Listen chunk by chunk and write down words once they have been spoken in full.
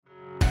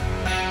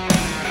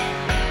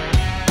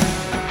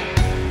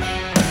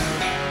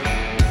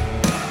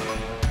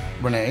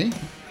Renee,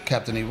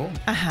 Captain Evil.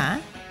 Uh-huh.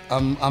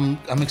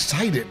 I'm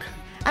excited.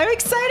 I'm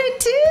excited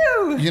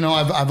too. You know,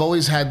 I've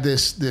always had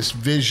this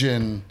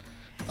vision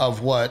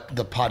of what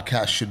the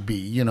podcast should be,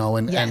 you know,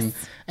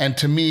 and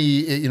to me,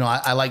 you know,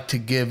 I like to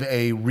give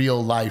a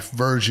real life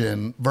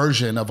version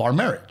of our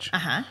marriage,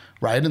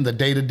 right, and the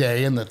day to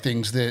day and the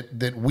things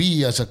that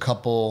we as a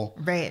couple,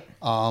 right,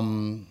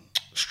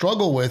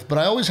 struggle with. But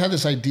I always had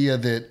this idea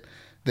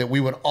that we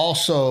would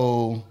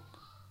also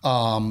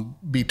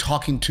be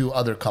talking to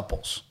other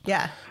couples,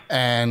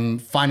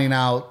 and finding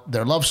out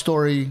their love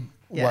story,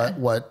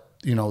 what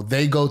you know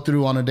they go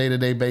through on a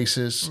day-to-day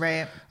basis,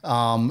 right.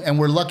 And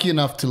we're lucky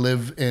enough to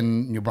live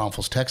in New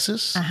Braunfels,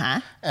 Texas,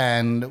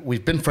 and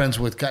we've been friends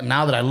with.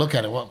 Now that I look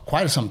at it, well,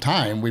 quite some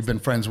time we've been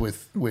friends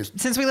with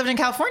since we lived in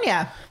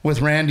California with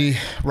Randy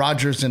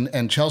Rogers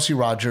and Chelsea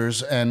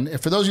Rogers.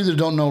 And for those of you that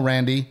don't know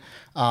Randy,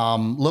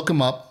 look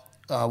him up.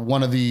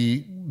 One of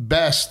the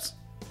best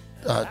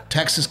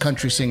Texas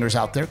country singers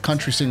out there.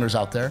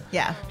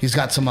 Yeah. He's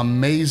got some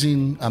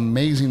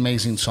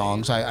amazing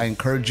songs. I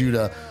encourage you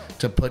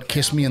to put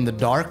Kiss Me in the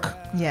Dark.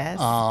 Yes.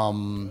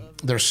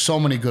 There's so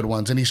many good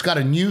ones. And he's got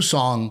a new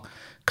song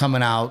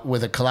coming out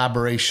with a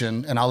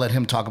collaboration, and I'll let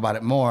him talk about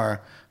it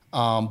more.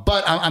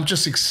 But I'm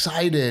just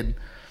excited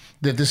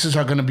that this is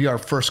going to be our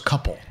first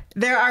couple.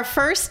 They're our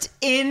first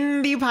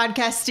in the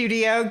podcast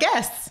studio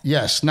guests.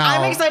 Yes. Now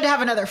I'm excited to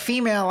have another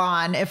female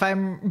on, if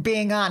I'm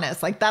being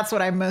honest. Like, that's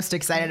what I'm most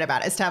excited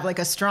about, is to have like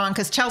a strong,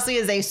 because Chelsea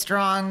is a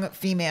strong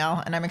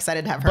female, and I'm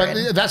excited to have her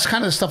in. That's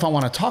kind of the stuff I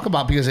want to talk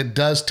about, because it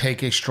does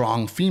take a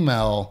strong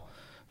female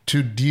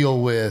to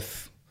deal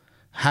with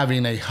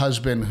having a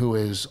husband who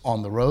is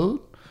on the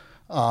road,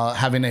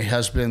 having a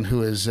husband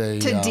who is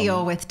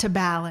to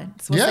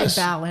balance. We'll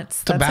say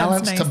balance. To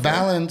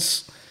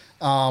balance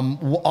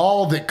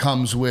all that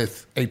comes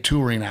with a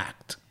touring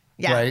act,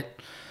 right?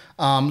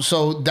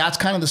 So that's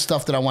kind of the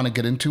stuff that I want to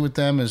get into with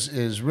them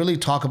is really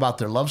talk about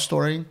their love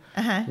story,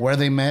 where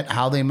they met,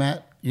 how they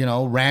met, you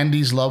know,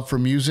 Randy's love for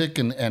music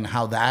and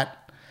how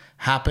that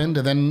happened,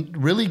 and then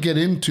really get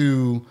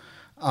into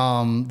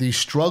the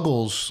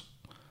struggles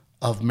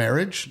of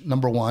marriage,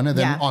 number one, and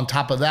then on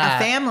top of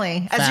that, a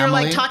family. As you're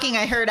like talking,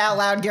 I heard out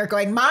loud, Garrett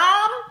going,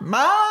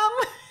 "Mom."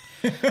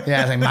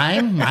 Yeah, I think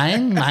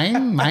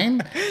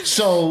mine.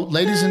 So,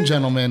 ladies and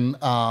gentlemen,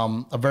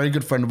 a very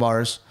good friend of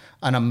ours,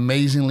 an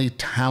amazingly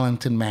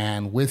talented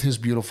man with his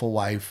beautiful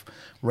wife,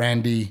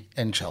 Randy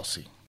and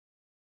Chelsea.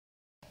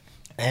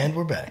 And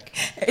we're back.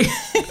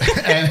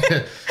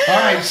 All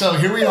right, so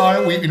here we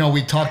are.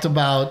 We talked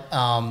about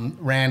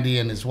Randy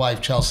and his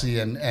wife Chelsea,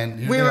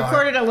 and we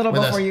recorded a little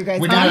before you guys.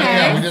 We did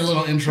a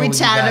little intro. We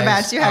chatted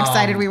about you. How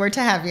excited we were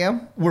to have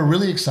you. We're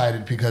really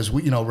excited because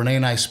Renee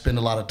and I spend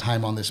a lot of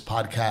time on this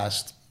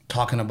podcast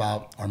talking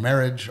about our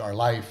marriage, our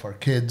life, our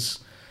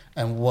kids,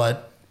 and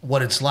what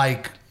it's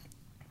like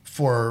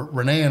for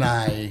Renee and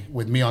I,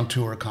 with me on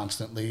tour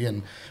constantly.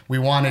 And we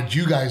wanted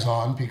you guys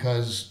on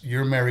because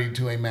you're married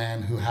to a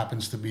man who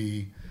happens to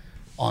be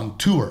on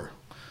tour.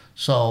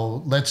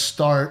 So let's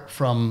start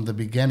from the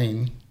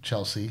beginning,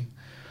 Chelsea.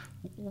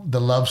 The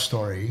love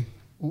story.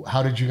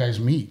 How did you guys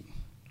meet?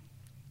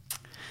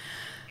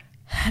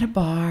 At a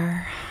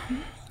bar.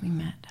 We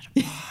met at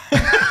a bar.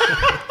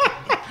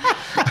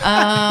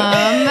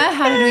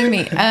 How did we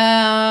meet?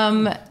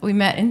 We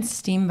met in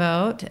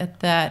Steamboat at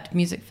that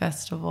music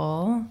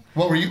festival.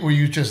 What were you? Were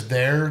you just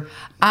there?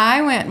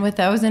 I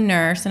was a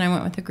nurse, and I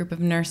went with a group of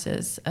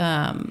nurses.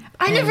 I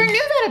never knew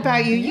that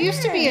about you. You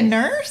used to be a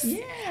nurse?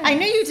 Yeah. I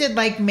knew you did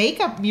like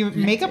makeup. You were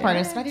makeup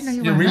artist, but I didn't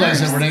know you were a nurse. You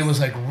realized that Renee was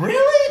like,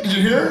 really? Did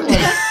you hear? Like,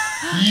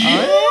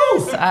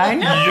 yes, I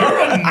know. You're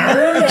a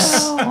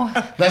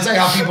nurse. That's like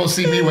how people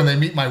see me when they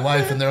meet my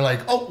wife, and they're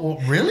like, "Oh, well,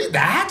 really?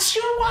 That's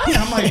your wife?"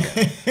 I'm like,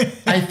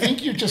 "I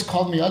think you just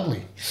called me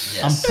ugly."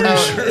 Yes. I'm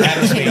pretty sure. That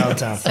happens to me all the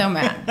time. So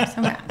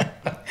mad.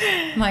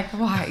 I'm like,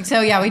 why?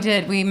 So yeah, we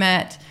did. We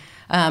met.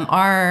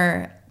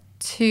 Our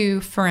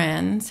two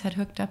friends had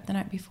hooked up the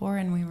night before,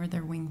 and we were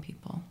their wing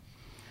people.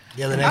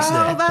 Yeah, the next day.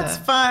 Oh, that's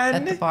fun.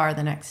 At the bar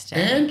the next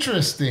day.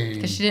 Interesting.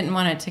 Because she didn't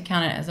want it to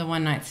count it as a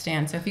one-night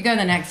stand. So if you go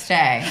the next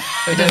day,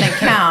 it doesn't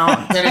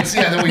count. Then it's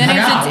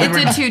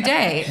a 2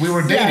 day. We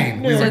were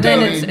dating.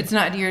 Then it's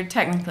not. You're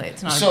technically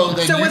it's not. So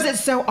was it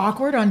so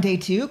awkward on day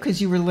 2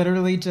 because you were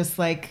literally just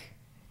like.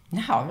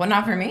 No, well,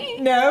 not for me.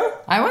 No?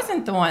 I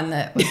wasn't the one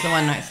that was the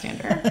one-night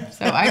stander.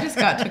 So I just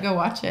got to go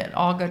watch it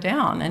all go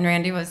down. And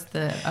Randy was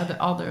the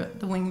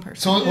wing person.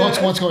 So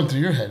what's going through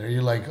your head? Are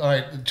you like, all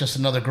right, just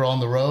another girl on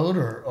the road?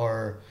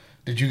 Or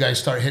did you guys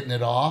start hitting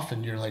it off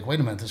and you're like,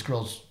 wait a minute, this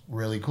girl's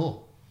really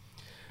cool?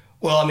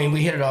 Well, I mean,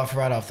 we hit it off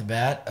right off the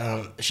bat.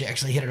 She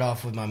actually hit it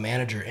off with my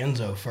manager,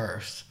 Enzo,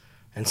 first.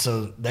 And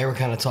so they were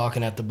kind of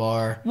talking at the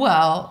bar.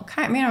 Well,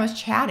 I was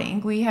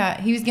chatting.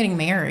 He was getting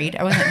married.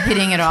 I wasn't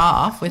hitting it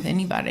off with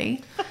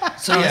anybody.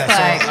 So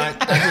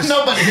yeah,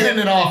 no, but hitting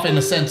it off in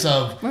the sense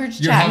of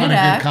you're having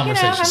a good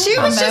conversation. She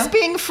was just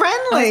being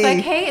friendly. I was like,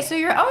 hey, so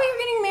you're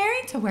getting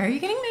married? So where are you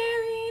getting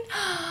married?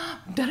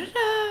 Da da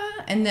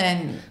da. And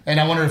then And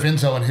I wonder if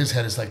Enzo in his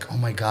head is like, oh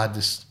my God,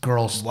 this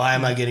girl's Why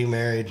am I getting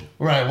married?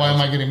 right. Why am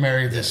I getting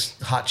married? This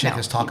hot chick No,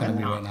 is talking to he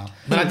me was right not. now.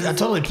 But I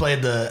totally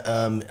played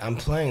I'm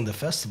playing the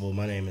festival.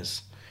 My name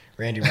is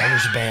Randy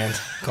Rogers Band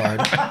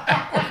card.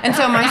 and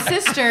so my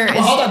sister is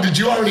Well, hold on. Did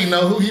you already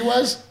know who he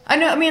was? I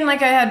know. I mean,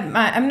 like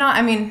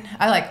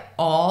I like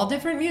all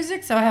different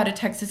music. So I had a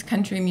Texas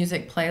country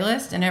music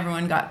playlist, and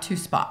everyone got 2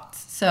 spots.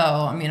 So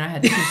I mean, I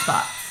had 2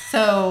 spots.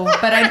 So,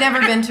 but I'd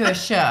never been to a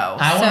show.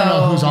 I want to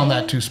know who's on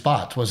that 2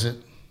 spots. Was it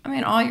I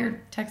mean, all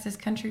your Texas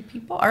country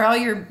people, or all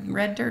your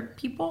red dirt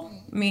people.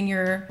 I mean,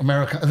 your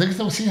America? I think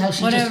see how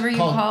she Whatever just you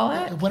called, call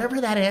it.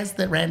 whatever that is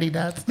that Randy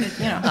does. the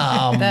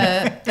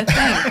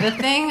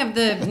thing of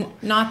the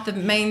not the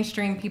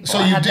mainstream people. So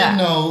I you had didn't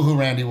that. know who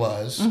Randy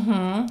was.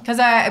 Because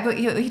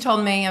he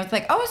told me, I was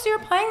like, oh, so you're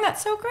playing?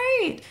 That's so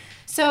great.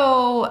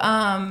 So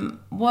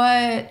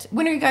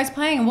when are you guys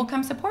playing? And we'll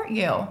come support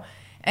you.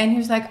 And he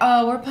was like,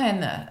 oh, we're playing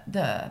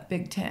the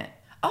big tent.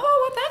 Oh,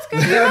 well, that's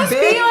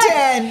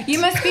good. You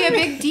must be a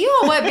big deal.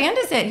 What band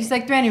is it? He's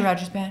like, the Randy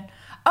Rogers Band.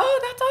 Oh,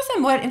 that's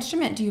awesome. What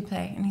instrument do you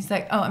play? And he's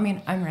like, oh, I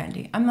mean, I'm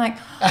Randy. I'm like,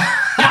 okay,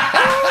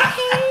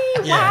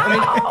 Yeah, wow.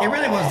 I mean, it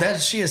really was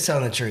that. She is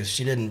telling the truth.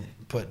 She didn't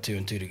put 2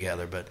 and 2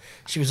 together, but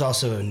she was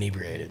also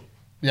inebriated.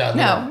 Yeah.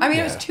 No, I mean, it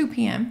Yeah. was 2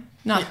 p.m.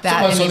 Not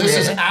that So this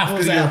is inebriated. after What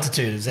was the your-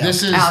 altitude? Is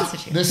that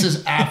Altitude. This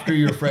is after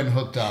your friend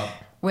hooked up.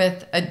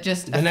 with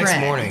just a the next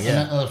friend. morning?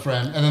 Yeah. Another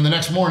friend, and then the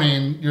next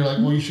morning you're like,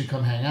 well, you should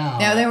come hang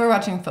out. Yeah, they were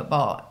watching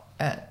football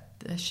at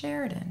the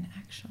Sheridan,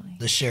 actually.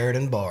 The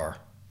Sheridan Bar.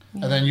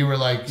 And then you were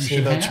like, you should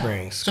Steamboat hang out.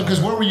 Springs. So, because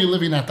where were you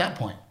living at that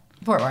point?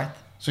 Fort Worth.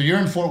 So you're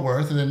in Fort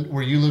Worth, and then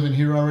were you living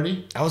here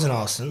already? I was in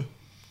Austin.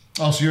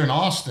 Oh, so you're in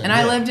Austin. And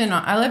I lived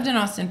in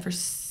Austin for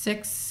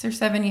 6 or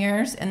 7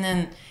 years, and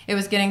then it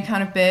was getting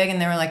kind of big, and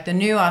they were like, the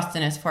new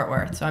Austin is Fort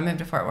Worth. So I moved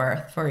to Fort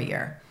Worth for a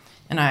year,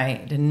 and I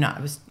did not.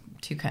 It was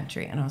too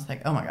country, and I was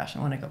like, oh my gosh, I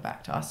want to go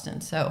back to Austin.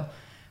 So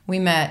we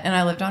met, and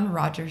I lived on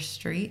Rogers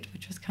Street,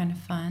 which was kind of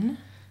fun.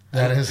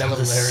 That is That was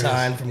a hilarious.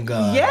 sign from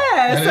God.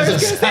 Yes, That I was is a going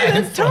to say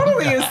sign that's from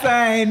totally a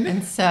sign.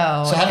 And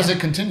so, So how does it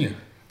continue?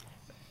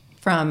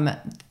 from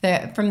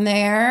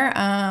there,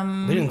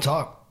 We didn't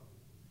talk.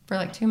 for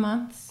like 2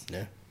 months.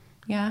 Yeah.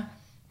 Yeah.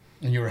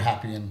 And you were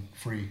happy and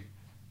free.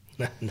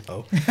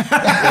 No.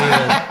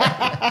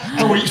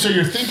 So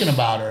you're thinking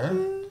about her,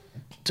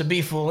 To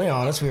be fully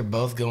honest, we were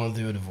both going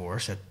through a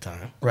divorce at the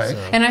time. right?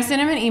 So, And I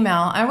sent him an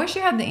email. I wish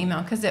you had the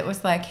email because it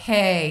was like,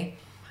 hey,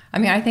 I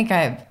mean, I think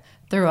I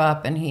threw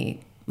up and he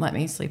let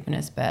me sleep in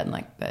his bed. And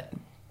like, but,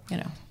 you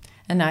know,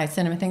 and I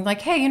sent him a thing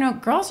like, hey, you know,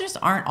 girls just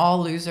aren't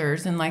all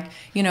losers. And like,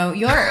 you know,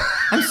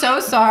 I'm so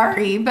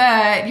sorry,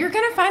 but you're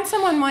going to find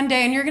someone one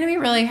day and you're going to be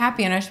really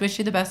happy. And I just wish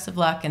you the best of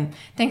luck. And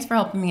thanks for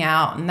helping me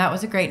out. And that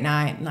was a great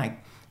night. And like,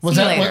 Was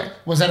see you that later.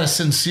 was that a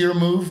sincere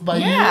move by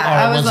you?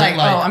 Yeah, Or I was like,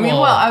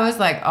 I was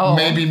like, oh,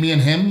 maybe me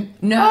and him.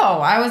 No,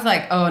 I was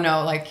like, oh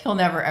no, like he'll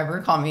never ever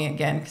call me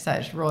again because I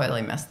just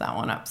royally messed that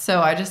one up.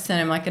 So I just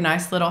sent him like a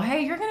nice little,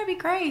 hey, you're gonna be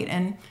great,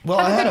 and well,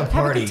 I had a have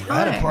party. good I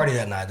had a time. party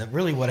that night. That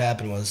really what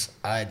happened was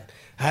I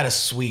had a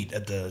suite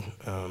at the,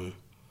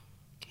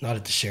 not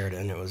at the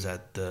Sheridan. It was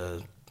at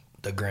the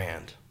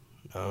Grand,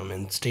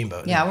 in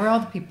Steamboat. Yeah, we're all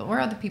the people.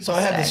 So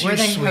I had this Where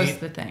huge they host suite,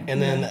 the thing. and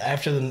then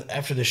after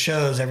the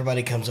shows,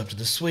 everybody comes up to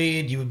the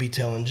suite. You would be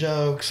telling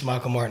jokes.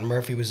 Michael Martin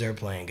Murphey was there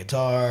playing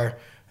guitar.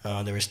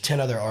 There was 10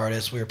 other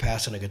artists. We were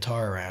passing a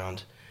guitar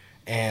around,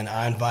 and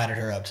I invited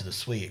her up to the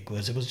suite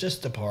because it was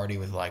just a party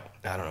with like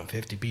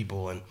 50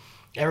 people, and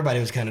everybody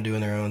was kind of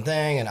doing their own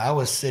thing, and I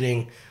was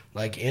sitting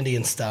like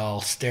Indian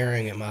style,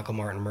 staring at Michael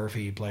Martin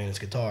Murphy playing his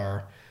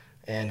guitar,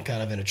 and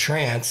kind of in a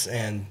trance,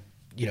 and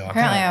you know,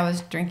 Apparently, I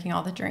was drinking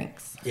all the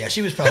drinks. yeah,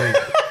 she was probably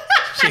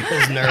she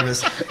was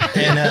nervous,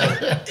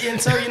 and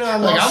so you know,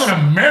 I'm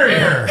gonna marry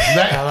her.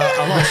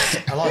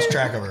 Right? I lost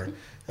track of her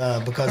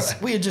because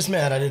we had just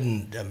met.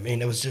 I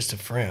mean, it was just a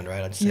friend,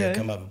 right? I just said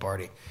come up and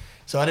party,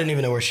 so I didn't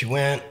even know where she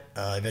went.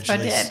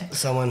 Eventually, did.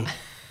 someone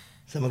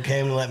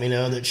came to let me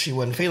know that she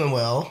wasn't feeling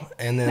well,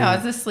 and then No, I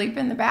was asleep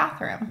in the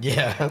bathroom.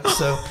 yeah,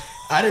 so.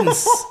 I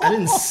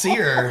didn't see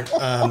her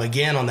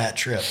again on that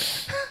trip.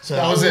 So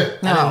That was it.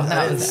 I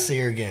that didn't was it. see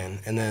her again.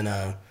 And then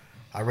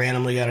I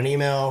randomly got an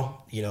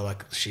email, you know,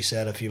 like she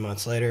said a few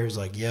months later, it was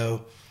like,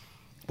 yo,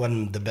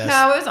 wasn't the best. No,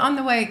 I was on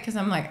the way because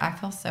I'm like, I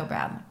feel so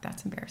bad. Like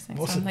that's embarrassing.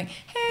 So What's I'm it- like,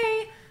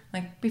 hey,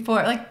 like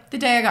before, like the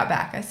day I got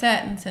back, I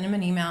sent him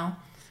an email.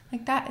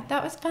 Like that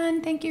was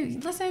fun. Thank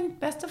you. Listen,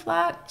 best of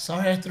luck.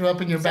 Sorry, I threw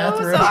up in your So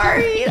bathroom.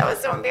 sorry. That was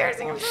so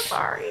embarrassing. I'm so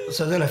sorry.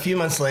 So then a few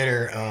months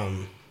later,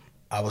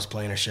 I was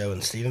playing a show in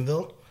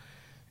Stephenville,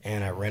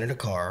 and I rented a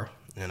car,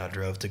 and I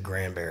drove to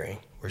Granbury,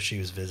 where she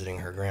was visiting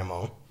her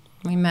grandma.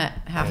 We met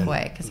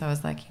halfway because I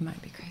was like, he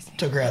might be crazy.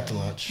 Took her out to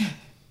lunch.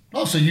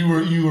 Oh, so you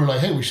were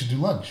like, hey, we should do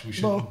lunch. We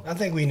should. Well, I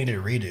think we needed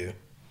a redo.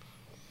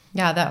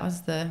 Yeah, that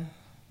was the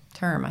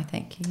term I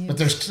think he used. But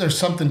there's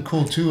something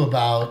cool too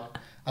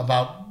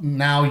about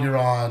now you're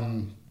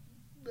on.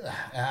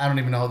 I don't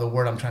even know the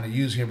word I'm trying to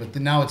use here, but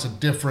now it's a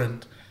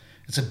different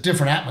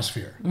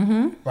atmosphere,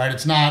 right?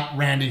 It's not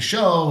Randy's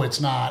show. It's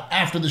not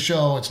after the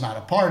show. It's not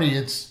a party.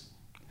 It's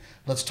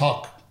let's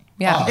talk.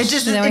 Yeah. us. It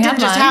just And then it we didn't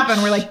had just lunch.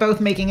 happen. We're like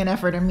both making an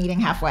effort and meeting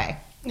halfway.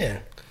 Yeah.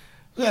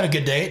 We had a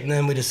good date, and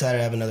then we decided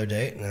to have another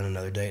date, and then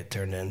another date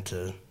turned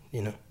into,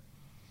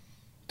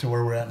 to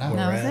where we're at now.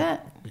 That we're was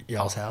at it.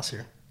 y'all's house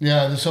here.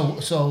 Yeah.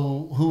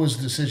 So who was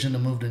the decision to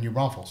move to New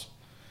Braunfels?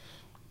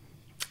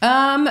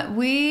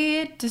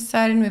 We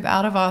decided to move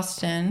out of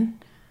Austin,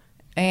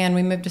 and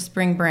we moved to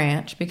Spring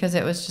Branch because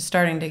it was just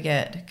starting to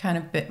get kind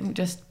of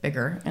just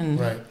bigger. And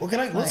Right. Well,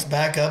 let's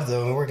back up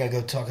though, and we're gonna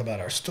go talk about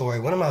our story.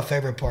 One of my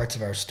favorite parts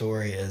of our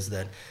story is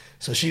that,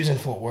 so she was in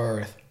Fort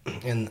Worth,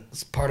 and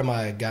part of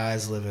my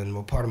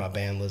part of my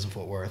band lives in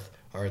Fort Worth,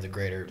 or the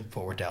greater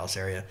Fort Worth, Dallas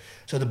area.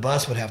 So the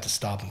bus would have to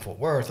stop in Fort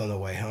Worth on the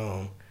way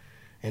home,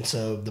 and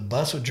so the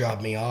bus would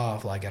drop me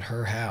off like at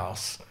her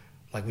house.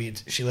 Like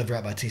she lived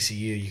right by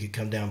TCU. You could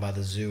come down by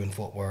the zoo in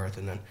Fort Worth,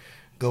 and then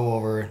go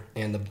over,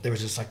 and there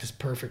was just like this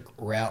perfect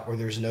route where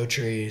there's no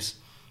trees,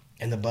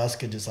 and the bus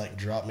could just like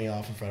drop me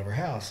off in front of her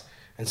house.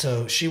 And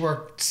so she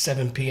worked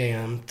 7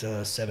 p.m.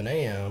 to 7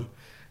 a.m.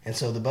 And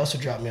so the bus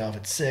would drop me off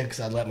at 6.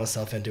 I'd let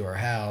myself into her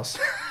house,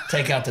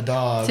 take out the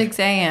dog, 6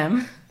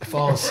 a.m.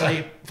 fall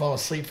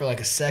asleep for like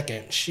a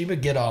second. She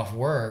would get off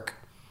work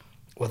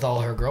with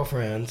all her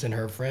girlfriends, and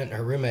her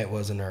roommate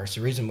was a nurse.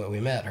 The reason we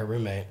met, her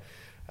roommate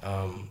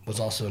was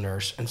also a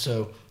nurse, and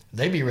so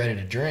they'd be ready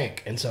to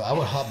drink. And so I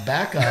would hop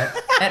back up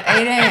at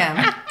 8 a.m.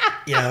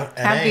 At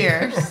Have 8,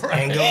 beers.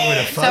 and go over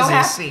to So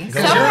Fuzzy's. happy.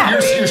 Go So over-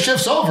 happy. Your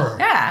shift's over.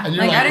 Yeah, And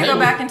you're like I didn't hey, go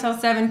back until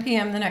 7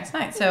 p.m. the next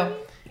night. So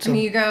I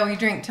mean, you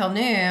drink till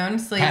noon,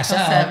 sleep Pass till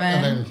out, 7,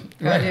 and then-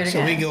 go right. do it So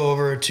again. we go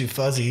over to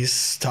Fuzzy's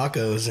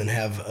Tacos and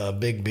have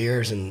big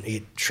beers and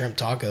eat shrimp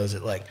tacos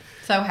at like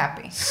So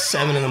happy.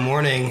 7 in the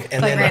morning, and It's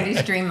like then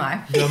Randy's dream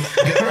life.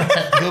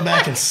 go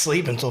back and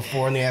sleep until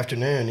 4 in the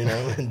afternoon,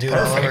 and do it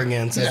all over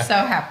again. So So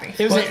happy.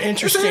 it was an So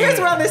interesting. you guys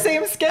were on the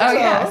same schedule. Oh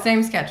yeah,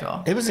 same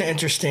schedule. It was an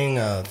interesting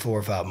 4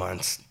 or 5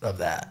 months of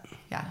that.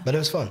 Yeah. But it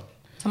was fun.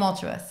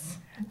 Tumultuous.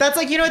 That's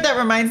like, you know what that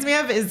reminds me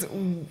of is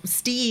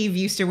Steve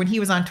used to, when he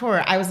was on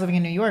tour, I was living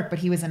in New York, but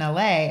he was in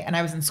LA and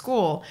I was in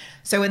school.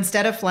 So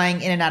instead of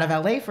flying in and out of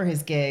LA for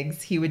his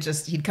gigs,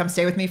 he'd come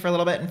stay with me for a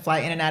little bit and fly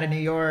in and out of New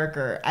York,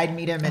 or I'd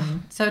meet him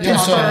in So Yeah,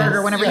 so, tumultuous.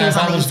 or whenever he was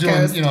if on I the was East doing,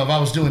 Coast. if I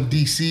was doing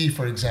DC,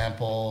 for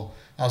example,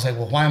 I was like,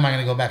 well, why am I going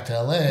to go back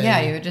to LA? Yeah,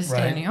 you would just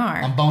stay in New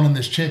York. I'm boning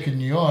this chick in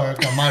New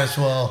York. I might as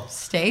well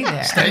Stay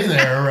there. stay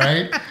there,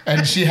 right?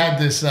 And she had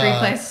this. Free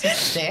place to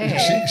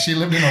stay. She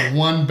lived in a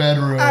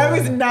 1-bedroom. I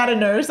was not a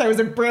nurse. I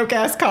was a broke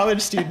ass college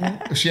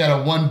student. She had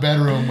a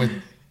 1-bedroom with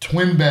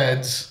twin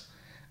beds,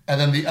 and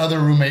then the other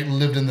roommate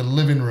lived in the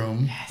living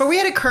room. But we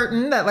had a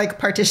curtain that like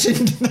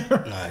partitioned the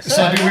room. Nice.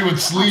 So I mean, we would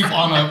sleep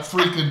on a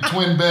freaking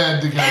twin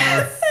bed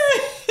together.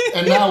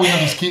 And now we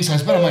have this king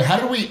size bed. I'm like, how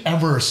did we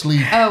ever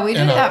sleep? Oh, we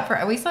did in a-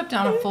 that we slept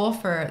on a full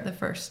for the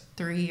first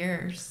 3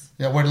 years.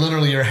 Yeah, where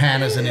literally your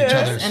hand is in each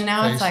other's And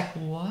now face. it's like,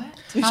 what?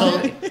 How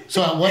did we-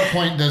 So at what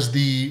point does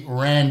the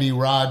Randy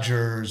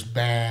Rogers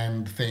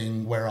band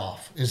thing wear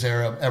off? Is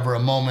there ever a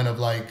moment of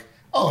like,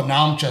 oh,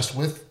 now I'm just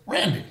with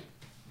Randy?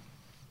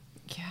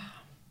 yeah.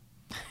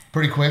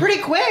 Pretty quick?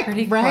 Pretty quick,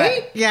 Pretty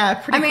right? quick. Yeah,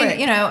 pretty I mean,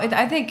 quick.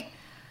 I think,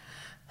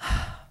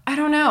 I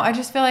don't know. I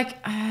just feel like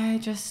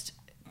it's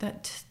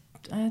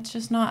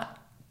just not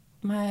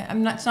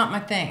it's not my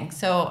thing.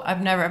 So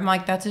I'm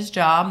like, that's his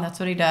job. That's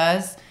what he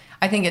does.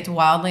 I think it's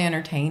wildly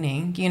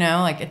entertaining,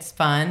 like it's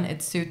fun.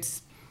 It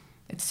suits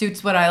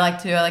what I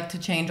like to. I like to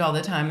change all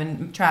the time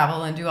and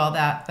travel and do all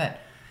that. But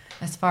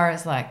as far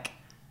as like,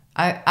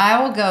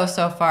 I will go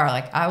so far.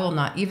 Like I will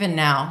not, even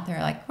now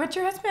they're like, what's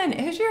your husband?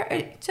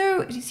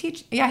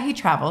 He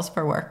travels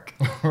for work.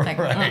 Like,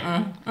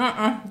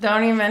 Right.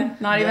 don't even,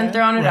 not even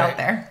throwing it out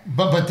there.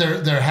 But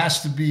there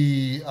has to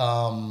be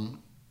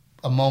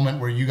a moment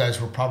where you guys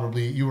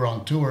you were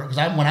on tour. Because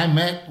when I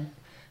met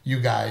you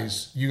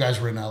guys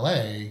were in LA.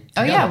 Oh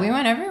together. yeah, we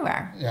went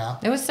everywhere. Yeah.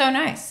 It was so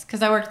nice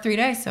because I worked 3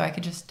 days, so I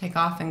could just take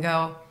off and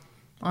go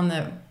on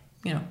the,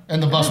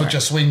 And the bus would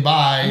just swing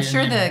by. I'm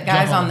sure the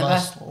guys on the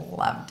bus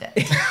loved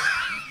it.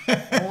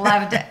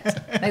 Loved it.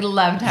 They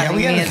loved having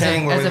we me had a as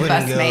thing a where we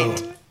bus wouldn't mate.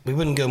 go. We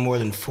wouldn't go more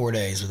than 4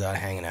 days without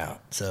hanging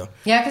out. So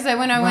Yeah, because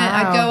when I went,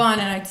 I'd Wow. go on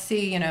and I'd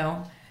see,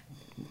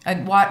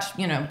 I'd watch,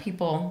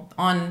 people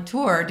on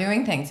tour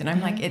doing things. And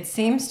I'm like, it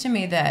seems to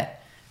me that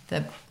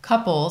the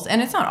couples,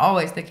 and it's not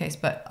always the case,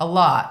 but a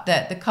lot,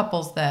 that the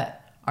couples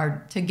that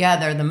are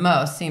together the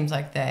most seems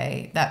like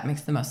that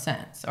makes the most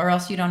sense. Or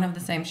else you don't have the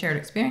same shared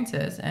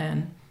experiences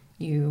and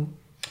you,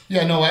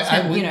 Yeah, no,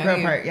 we, Grow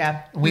apart,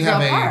 yeah. we You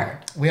have go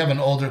apart. we have an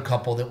older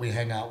couple that we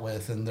hang out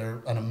with, and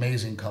they're an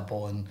amazing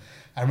couple. And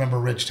I remember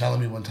Rich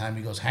telling me one time,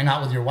 he goes, "Hang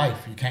out with your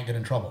wife, you can't get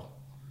in trouble."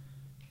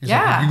 He's like,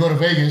 Yeah. if you go to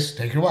Vegas,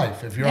 take your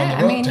wife. If you're on Yeah, the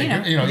I road, mean, take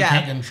you know. you Yeah.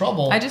 can't get in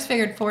trouble. I just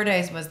figured 4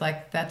 days was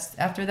like,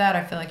 after that,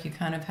 I feel like you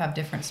kind of have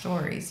different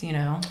stories,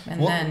 and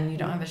Well- then you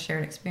don't have a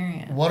shared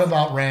experience. What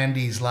about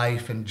Randy's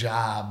life and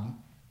job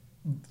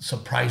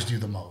surprised you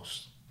the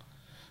most?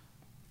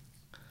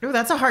 Ooh,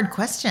 that's a hard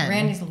question.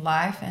 Randy's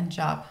life and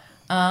job.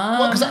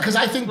 Well, because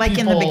I think Like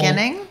in the people-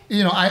 beginning?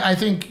 I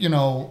think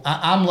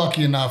I'm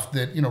lucky enough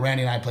that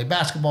Randy and I play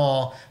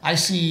basketball. I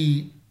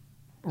see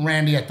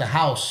Randy at the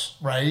house,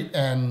 right?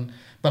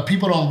 But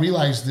people don't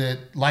realize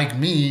that, like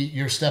me,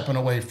 you're stepping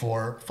away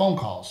for phone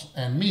calls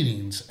and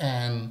meetings,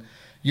 and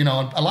you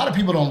know, a lot of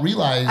people don't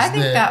realize. I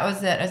think that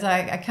was it. As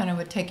I kind of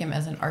would take him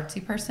as an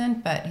artsy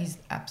person, but he's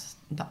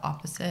the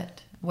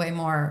opposite. Way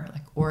more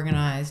like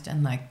organized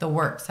and like the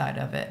work side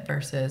of it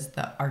versus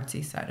the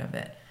artsy side of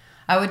it.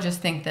 I would just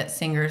think that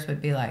singers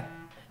would be like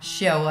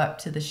show up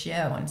to the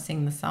show and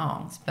sing the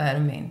songs, but I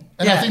mean,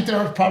 and I think there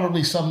are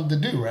probably some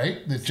that do,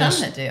 right? That some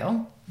that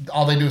do.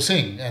 All they do is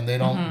sing, and they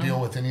don't deal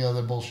with any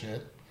other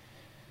bullshit.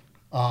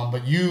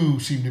 But you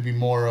seem to be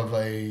more of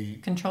a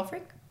control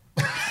freak.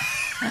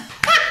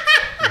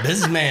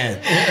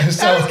 Businessman.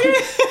 So,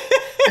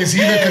 is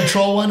he the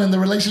control one in the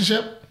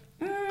relationship?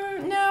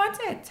 No, I'd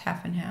say it's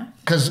half and half.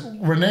 Because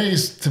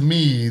Renee's, to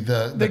me,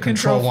 the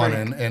control one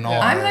in all.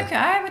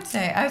 I would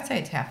say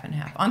it's half and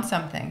half on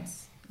some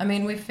things. I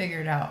mean, we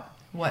figured out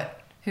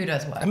who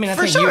does what. I mean, I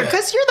For think sure,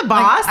 because you're the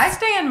boss. I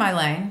stay in my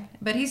lane,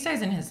 but he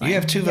stays in his lane. you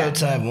have 2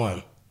 votes, I have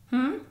 1.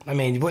 I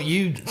mean,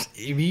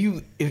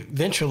 you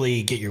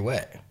eventually get your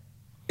way.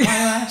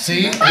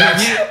 See, You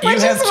have 2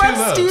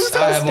 votes. Steve's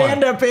I have 1.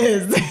 stand-up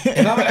is.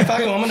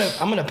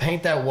 I'm gonna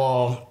paint that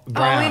wall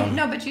brown.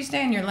 No, but you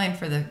stay in your lane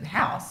for the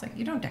house. Like,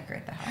 you don't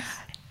decorate the house.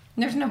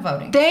 There's no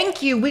voting.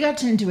 Thank you. We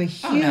got into a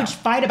huge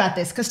fight about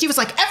this because Steve was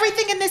like,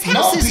 everything in this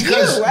house is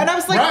because- you. And I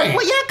was like, right.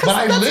 well, yeah,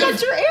 because that's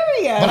not your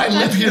area. But I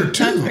live here That's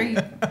for too. you.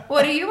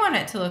 What do you want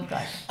it to look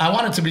like? I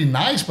want it to be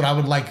nice, but I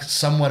would like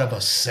somewhat of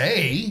a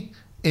say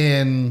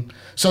in.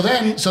 So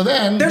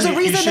then. There's a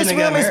reason this shouldn't have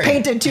room got is married.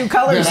 painted 2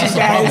 colors, Yeah, that's you the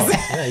guys. problem.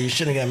 Yeah, you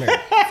shouldn't have got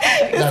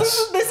married.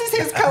 This is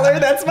his color.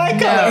 That's my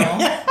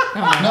color.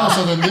 No,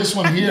 so then this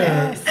one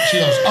here, she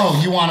goes, "Oh,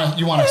 you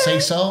wanna say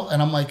so?"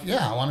 And I'm like,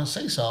 "Yeah, I want to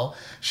say so."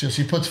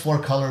 She puts 4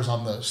 colors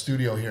on the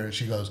studio here, and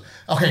she goes,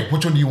 "Okay,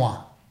 which one do you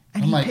want?"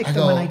 And I'm he like, picked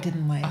the one I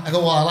didn't like. I go,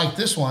 "Well, I like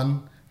this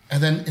one,"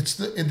 and then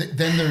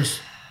then there's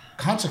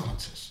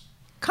consequences.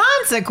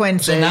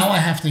 Consequences. So now I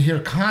have to hear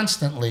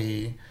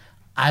constantly,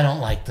 "I don't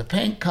like the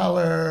paint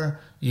color.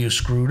 You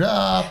screwed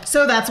up."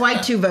 So that's why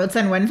 2 votes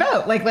and 1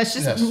 vote. Like, let's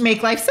just Yes.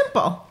 make life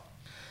simple.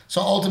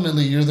 So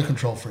ultimately, you're the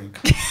control freak.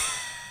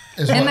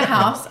 In the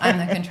house, I'm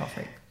the control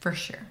freak for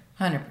sure,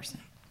 100%.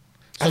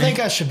 I think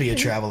I should be a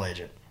travel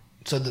agent.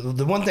 So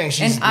the one thing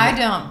she's And I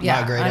don't. Yeah,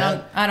 not great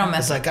at. I don't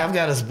mess. It's like I've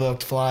got us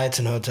booked flights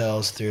and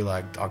hotels through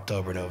like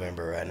October,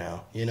 November right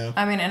now. You know.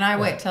 I mean, and I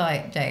wait till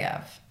like day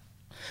of.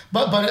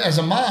 But as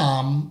a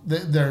mom,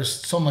 there's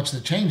so much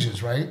that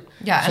changes, right?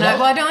 Yeah, So and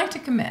that- I don't like to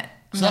commit.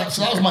 So that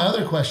was my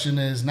other question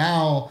is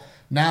now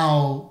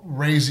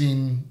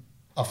raising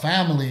a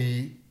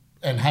family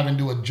and having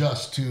to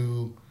adjust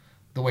to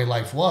the way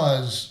life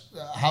was,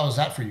 how is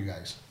that for you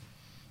guys?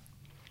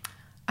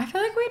 I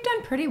feel like we've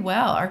done pretty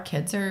well. Our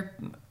kids are.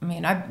 I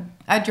mean,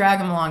 I drag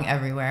them along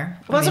everywhere.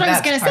 Well, that's what I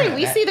was going to part say. of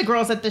We it. see the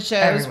girls at the shows.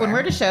 Everywhere. When we're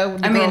at a show,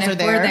 the I mean, girls if are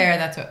there. we're there,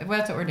 that's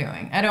what we're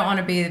doing. I don't want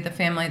to be the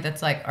family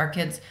that's like our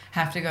kids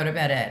have to go to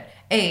bed at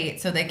 8,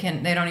 so they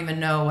don't even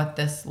know what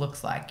this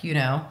looks like. You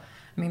know,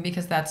 I mean,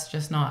 because that's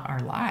just not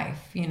our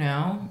life. You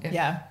know,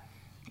 if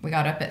we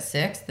got up at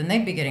 6, then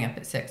they'd be getting up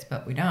at 6,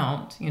 but we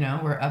don't. You know,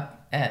 we're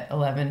up at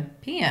 11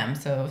 p.m.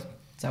 So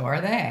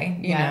are they.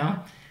 You know,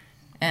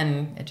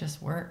 and it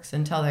just works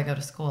until they go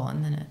to school,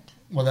 and then it.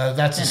 Well,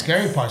 that's the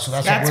scary part. So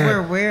that's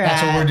where we're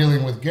That's what at. we're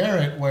dealing with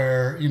Garrett,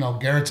 where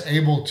Garrett's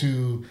able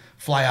to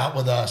fly out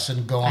with us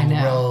and go on the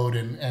road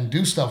and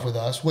do stuff with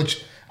us.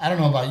 Which I don't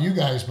know about you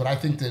guys, but I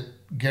think that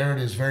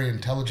Garrett is very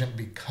intelligent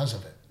because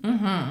of it.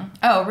 Mm-hmm.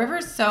 Oh,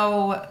 River's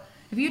so.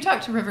 If you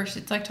talk to River,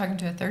 it's like talking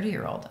to a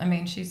 30-year-old. I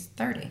mean, she's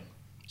 30.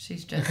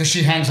 She's just Because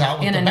she hangs out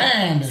with in the a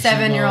band. and she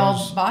 7-year-old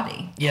goes-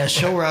 body. Yeah,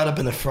 she'll ride up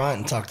in the front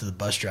and talk to the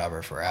bus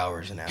driver for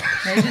hours and hours.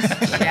 They just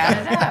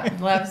chat it up.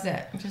 Loves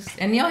it.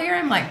 And you'll hear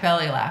him like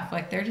belly laugh.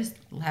 Like they're just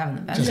having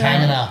the best Just time.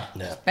 hanging out.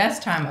 Yeah.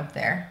 Best time up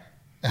there.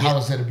 How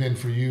has it been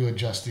for you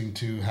adjusting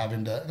to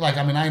having to,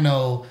 I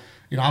know,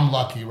 I'm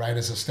lucky, right?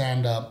 As a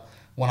stand-up,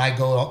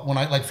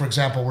 for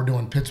example, we're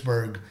doing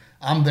Pittsburgh,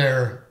 I'm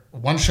there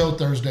 1 show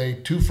Thursday,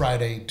 2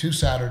 Friday, 2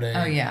 Saturday.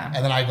 Oh, yeah.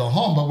 And then I go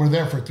home, but we're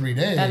there for 3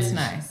 days. That's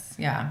nice.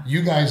 Yeah.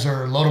 You guys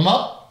are load them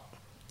up,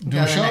 do Go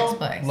a to the show, next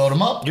place. load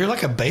them up. You're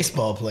like a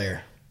baseball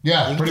player.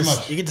 Yeah, You pretty get to-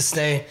 much. You get to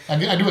stay.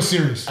 I do a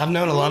series. I've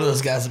known a lot of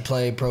those guys that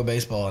play pro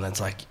baseball, and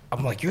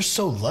I'm like, you're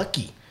so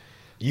lucky.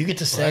 You get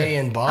to stay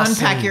in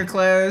Boston. Unpack your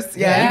clothes.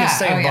 Yeah, Yeah. you get to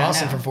stay Oh, in yeah,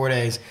 Boston no. for 4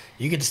 days.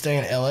 You get to stay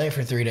in LA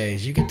for 3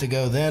 days. You get to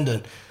go then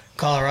to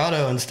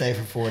Colorado and stay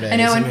for 4 days. I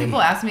know when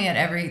people ask me at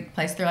every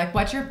place, they're like,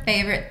 "What's your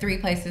favorite 3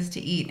 places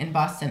to eat in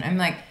Boston?" I'm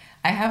like,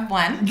 "I have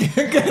one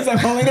Because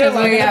I'm only there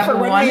because we have for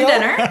one meal.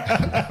 dinner,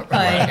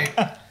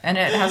 and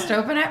it has to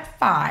open at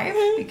 5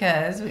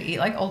 because we eat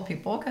like old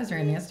people because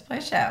Randy has to play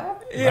a show."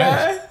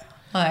 Yeah.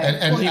 Like,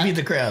 And Well, you beat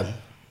the crowd.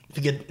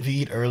 If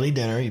you eat early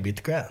dinner, you beat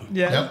the crowd.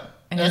 Yeah. Yep.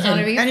 and you want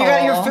to be And you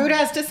got your full. food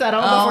has to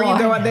settle Oh, before you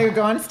go I on. They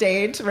go on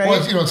stage, right?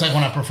 Well, it's like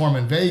when I perform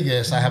in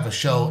Vegas, I have a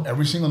show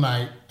every single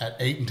night at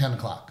 8 and 10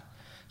 o'clock.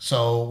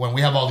 So when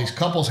we have all these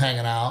couples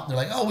hanging out, they're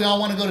like, "Oh, we all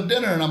want to go to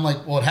dinner," and I'm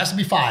like, "Well, it has to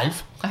be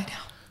 5 I know.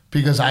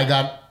 because I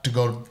got to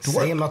go to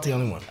work. See, I'm not the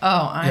only one. Oh,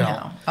 I You know.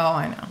 know. Oh,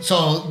 I know.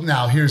 So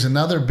now here's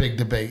another big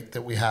debate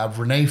that we have.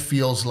 Renee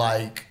feels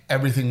like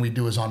everything we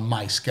do is on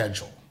my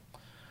schedule.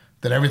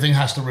 That everything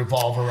has to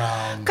revolve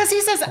around. Because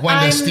he says,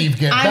 when does Steve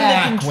get I'm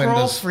back? the When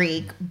control does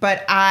freak,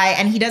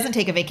 and he doesn't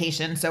take a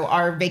vacation, so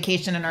our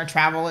vacation and our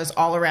travel is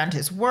all around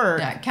his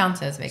work. Yeah, it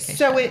counts as vacation.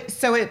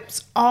 So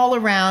it's all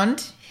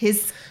around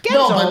his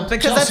schedule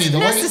because Chelsea,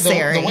 that's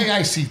necessary. The way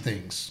I see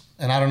things,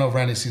 and I don't know if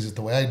Randy sees it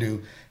the way I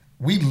do,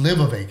 we live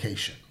a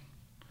vacation.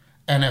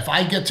 And if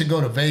I get to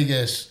go to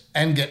Vegas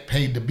and get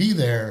paid to be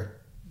there,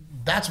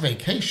 that's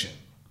vacation.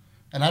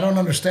 And I don't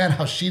understand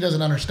how she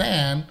doesn't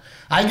understand.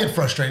 I get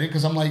frustrated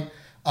because I'm like,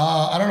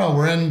 I don't know.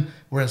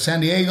 We're in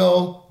San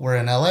Diego, we're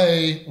in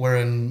LA, we're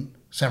in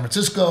San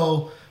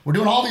Francisco. We're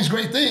doing all these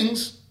great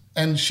things,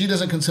 and she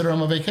doesn't consider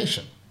them a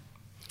vacation.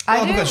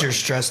 Well, I do. because you're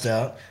stressed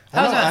out.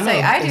 I was about to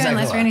say, I do exactly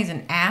unless why. Randy's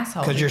an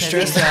asshole. Because you're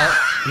stressed he's out.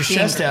 You're being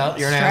stressed out.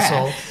 You're an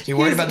asshole. stressed. You're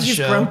worried about the He's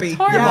show. grumpy. You're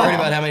Horrible. worried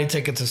about how many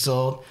tickets are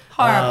sold.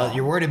 Horrible.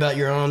 You're worried about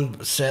your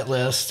own set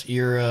list.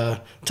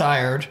 You're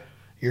tired.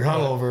 You're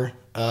hungover.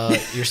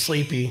 You're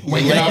sleepy. You're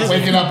lazy.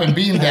 Waking up and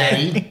being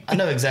daddy. I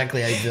know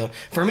exactly how you feel.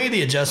 For me,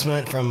 the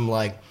adjustment from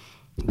like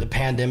the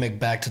pandemic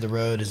back to the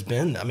road has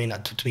been, I mean,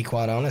 to be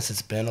quite honest,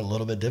 it's been a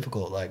little bit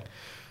difficult. Like,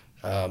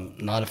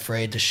 not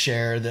afraid to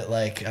share that,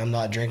 like, I'm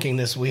not drinking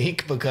this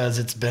week because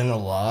it's been a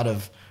lot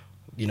of,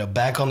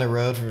 back on the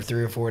road for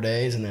 3 or 4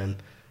 days and then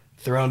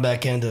thrown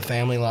back into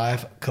family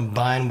life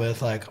combined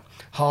with like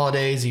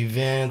holidays,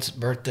 events,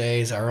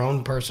 birthdays, our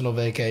own personal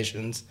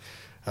vacations.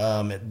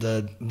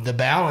 The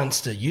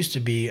balance that used to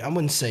be, I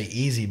wouldn't say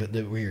easy, but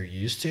that we were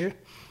used to,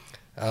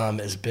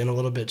 has been a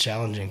little bit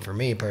challenging for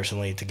me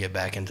personally to get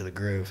back into the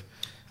groove.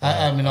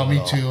 I mean,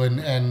 me too,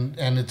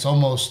 and it's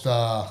almost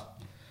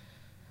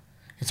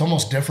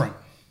different,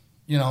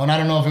 And I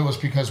don't know if it was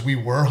because we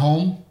were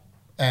home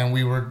and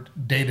we were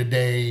day to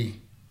day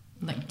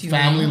like doing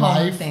family home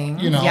life,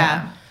 things.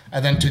 Yeah.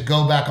 and then to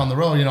go back on the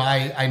road,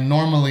 I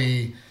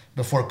normally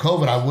before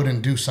COVID I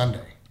wouldn't do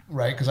Sunday,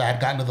 right? Because I had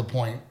gotten to the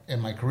point in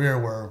my career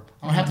where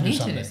I don't have to do Need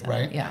to Sunday, do Sunday,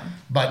 right? yeah.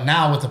 But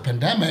now with the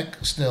pandemic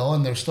still,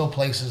 and there's still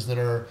places that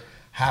are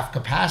half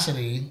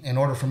capacity, in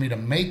order for me to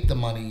make the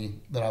money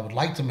that I would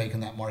like to make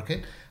in that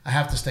market, I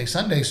have to stay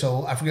Sunday.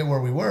 So I forget where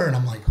we were, and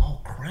I'm like, oh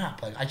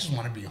crap! Like I just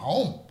want to be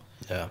home.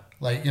 Yeah.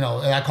 Like and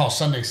I call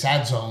Sunday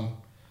sad zone,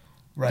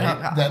 right?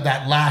 Oh, God.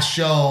 That last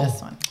show.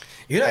 This one.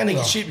 You're not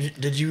gonna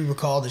did you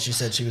recall that she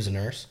said she was a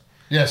nurse?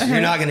 Yes. You're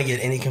not gonna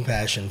get any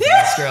compassion from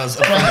this girl's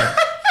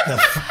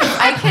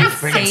I can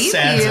Freaking save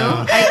sad you.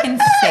 zone. I can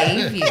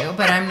save you,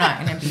 but I'm not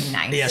going to be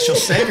nice. Yeah, she'll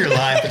save your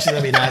life, but she's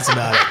gonna be nice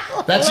about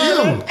it. That's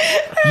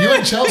you. You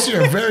and Chelsea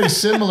are very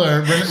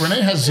similar.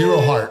 Renee has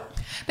zero heart.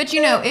 But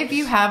if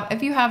you have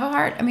a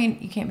heart, I mean,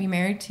 you can't be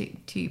married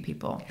to you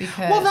people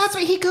because. Well, that's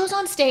why he goes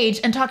on stage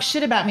and talks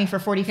shit about me for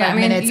 45 Yeah, I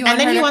mean, minutes, you and want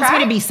then her he to wants me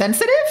cry? to be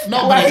sensitive.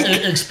 No, Like-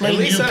 but explain At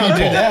to least you I don't do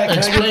people. that.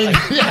 Explain.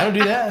 I don't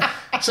do that.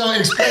 So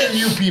explain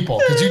you people,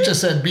 because you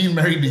just said being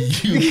married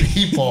to you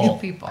people.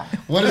 you people.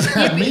 What does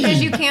that mean?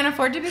 Because you can't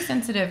afford to be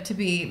sensitive to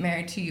be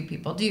married to you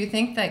people. Do you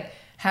think that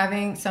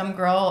having some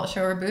girl show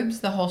her boobs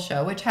the whole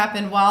show, which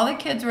happened while the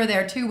kids were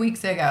there 2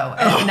 weeks ago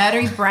at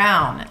Nutty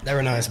Brown They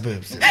were nice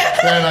boobs.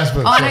 Very nice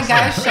boobs. on yes, a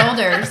guy's yes.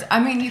 shoulders? I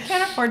mean, you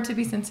can't afford to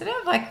be sensitive.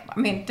 Like, I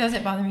mean, does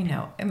it bother me?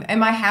 No.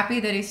 Am I happy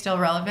that he's still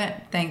relevant?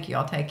 Thank you.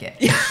 I'll take it.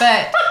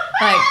 But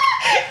like,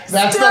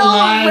 That's the Still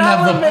line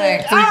of the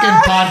relevant.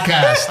 freaking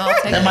podcast.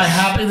 I'll take Am it. I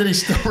happy that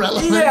he's still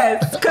relevant?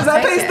 Yes, because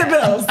I Take pays the it.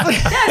 bills.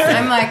 yes,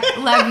 I'm like,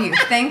 love you.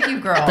 Thank you,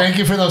 girl. Thank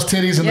you for those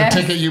titties and Yes. the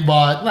ticket you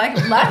bought. Like,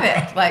 love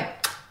it. Like,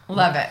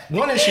 love it.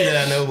 One issue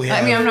that I know we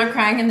have. I mean, I'm not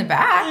crying in the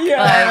back.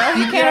 Yeah. Like,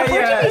 you can't Yeah,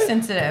 afford yeah. to be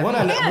sensitive. One,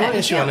 You can't. one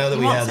issue I know that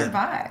You we won't have that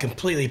survive.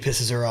 completely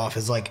pisses her off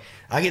is like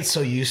I get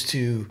so used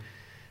to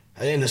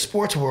in the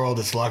sports world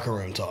it's locker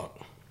room talk.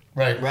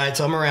 Right.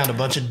 So I'm around a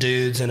bunch of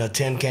dudes in a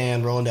tin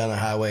can rolling down the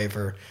highway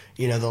for,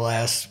 the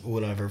last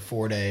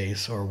 4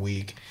 days or a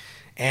week.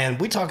 And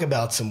we talk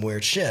about some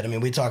weird shit. I mean,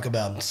 we talk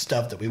about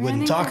stuff that we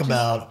wouldn't talk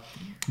about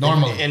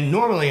Normally. and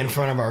normally in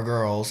front of our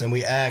girls, and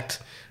we act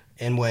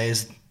in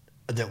ways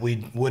that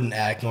we wouldn't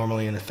act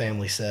normally in a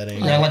family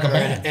setting. Yeah, like a Or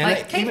band.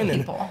 Like cave even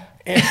people.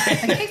 Like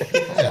cave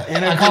people.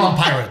 I call them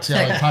pirates.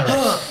 Yeah, like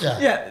pirates. Yeah.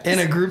 Yeah. in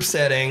a group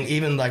setting,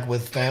 even like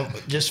with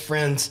just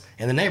friends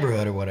in the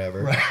neighborhood or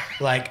whatever. Right.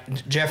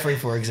 Like Jeffrey,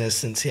 for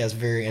instance, he has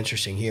very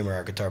interesting humor,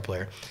 our guitar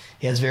player.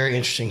 He has very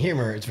interesting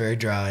humor. It's very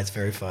dry. It's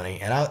very funny.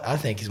 And I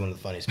think he's one of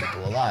the funniest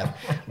people alive.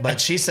 But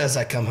she says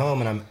I come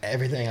home and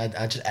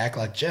I just act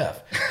like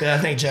Jeff. Because I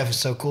think Jeff is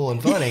so cool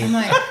and funny. I'm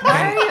like,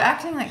 why are you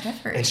acting like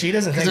Jeffrey? And she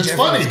doesn't think it's Jeffrey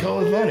funny. is cool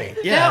and funny.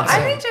 no, Yeah. I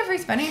think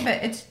Jeffrey's funny,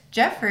 but it's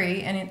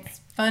Jeffrey, and it's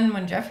fun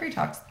when Jeffrey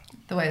talks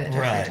the way that Jeffrey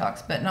Right.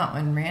 talks, but not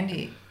when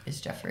Randy is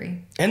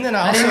Jeffrey. And then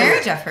I also, didn't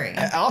marry Jeffrey.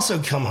 I also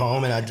come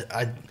home and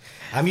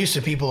I'm used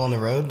to people on the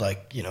road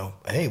like,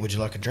 hey, would you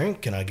like a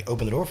drink? Can I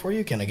open the door for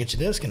you? Can I get you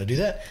this? Can I do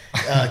that?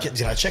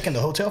 Can I check in the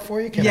hotel for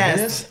you? Can I do Yes.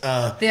 this?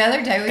 The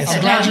other day we I'm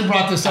sat glad down. you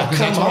brought this up because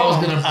that's what I was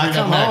going to bring I up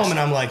come next. home and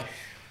I'm like,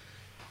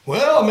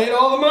 well, I made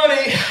all the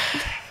money.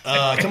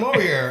 come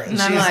over here. And And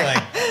she's I'm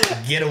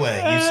like, get away.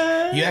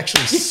 You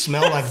actually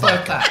smell like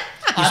vodka.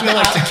 You smell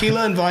like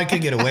tequila and vodka.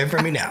 Get away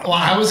from me now. Well,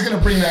 I was going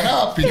to bring that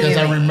up because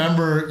I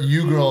remember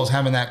you girls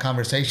having that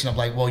conversation of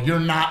like, well, you're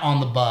not on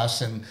the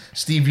bus, and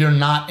Steve, you're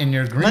not in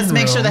your green room. Let's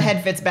make sure the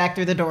head fits back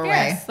through the doorway.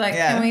 Yes, like,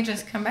 can we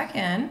just come back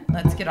in?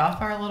 Let's get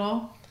off our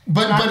little,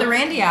 But not the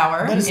Randy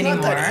hour But it's anymore.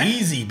 not that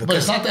easy. But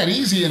it's not that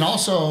easy, and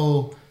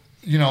also,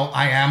 you know,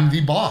 I am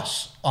the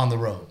boss on the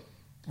road,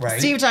 right?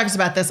 Steve talks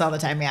about this all the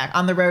time. Yeah,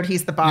 on the road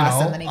he's the boss, You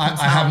know, and then he I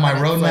comes have home my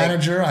and road it's like-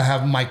 manager, I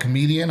have my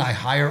comedian, I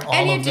hire all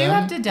And you of do them.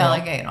 have to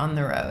delegate on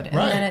the road. And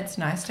Right. then it's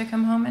nice to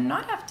come home and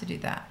not have to do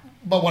that.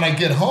 But when I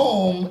get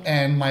home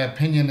and my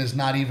opinion is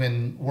not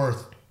even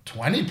worth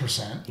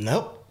 20%,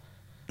 Nope.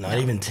 Not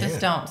even 10.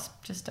 Just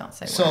don't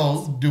say words.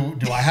 so do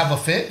I have a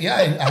fit? Yeah,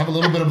 I have a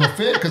little bit of a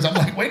fit because I'm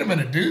like, wait a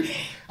minute, dude.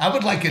 I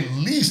would like at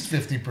least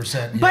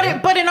 50%.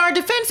 But in our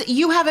defense,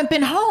 you haven't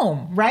been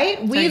home,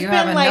 right? We've you been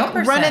have a like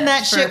no running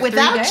that percent shit for 3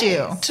 without days.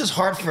 you. It's just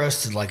hard for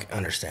us to like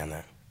understand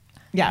that.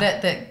 Yeah.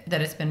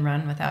 That it's been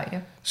run without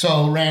you.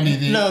 So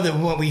Randy, No, that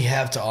what we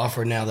have to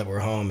offer now that we're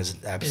home is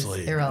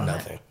absolutely irrelevant.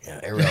 nothing. Yeah,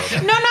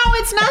 irrelevant. No,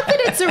 it's not that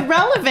it's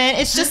irrelevant.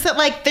 It's just that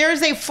like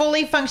there's a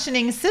fully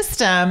functioning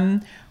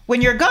system when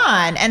you're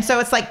gone. And so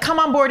it's like come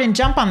on board and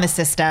jump on the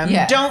system.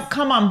 Yes. Don't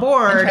come on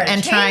board And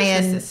and try try to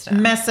change the and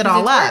system, mess it 'cause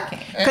all it's up. working.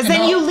 Because And then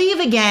no- you leave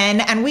again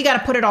and we got to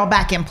put it all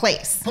back in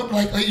place. but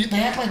like they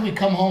act like we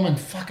come home and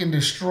fucking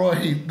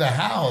destroy the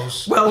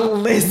house. Well,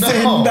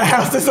 listen, No. the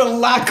house is a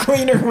lot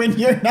cleaner when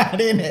you're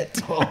not in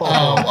it.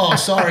 Oh,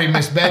 sorry,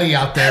 Miss Betty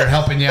out there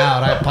helping you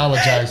out. I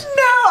apologize.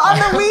 No, on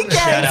the Shout weekends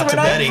out to when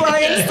I'm Betty.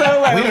 flying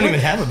solo. We don't even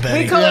have a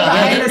Betty. We call Yeah, it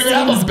behind yeah, the we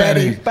have a scenes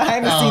Betty. Betty.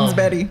 Behind the scenes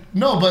Betty.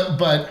 No,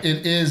 but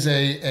it is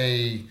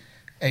a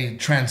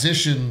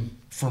transition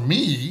for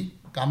me.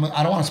 I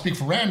don't want to speak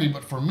for Randy,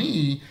 but for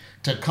me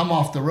to come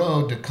off the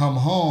road, to come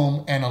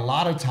home, and a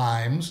lot of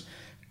times,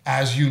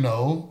 as you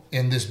know,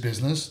 in this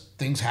business,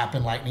 things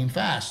happen lightning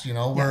fast. You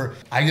know, where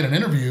I get an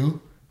interview,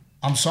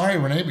 I'm sorry,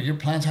 Renee, but your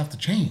plans have to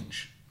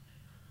change.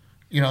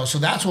 You know, so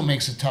that's what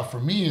makes it tough for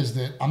me is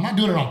that I'm not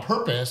doing it on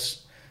purpose.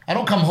 I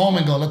don't come home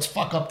and go, let's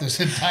fuck up this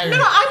entire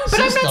No,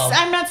 system.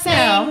 I'm not saying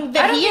No,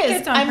 that I don't he think is.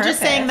 it's on I'm just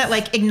saying purpose. that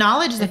like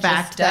acknowledge the It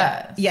fact just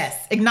that does. yes,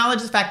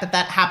 acknowledge the fact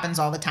that happens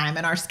all the time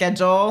in our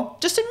schedule.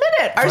 Just admit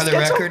it. Our For the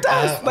schedule record,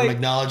 does. I'm like,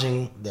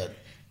 acknowledging that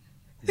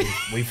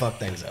we fuck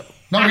things up.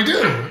 No, we do.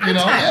 You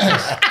know,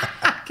 yes.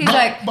 He's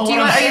like, but are what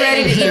you I'm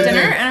ready to saying eat is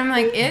dinner? that- And I'm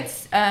like,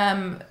 it's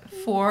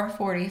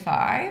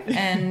 4:45,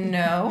 and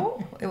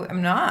no,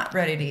 I'm not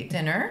ready to eat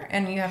dinner,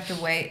 and you have to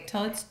wait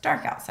till it's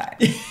dark outside.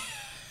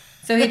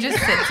 So he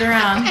just sits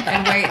around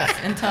and waits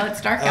until it's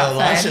dark Oh, outside.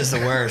 lunch is the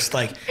worst.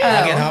 Like,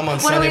 I get home on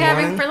what are we Sunday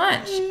having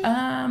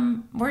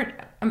morning. for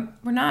lunch?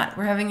 We're not.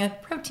 We're having a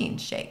protein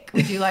shake.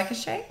 Would you like a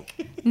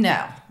shake?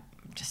 No,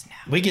 just no.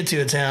 We get to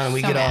a town and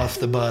we So get mad. off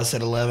the bus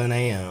at 11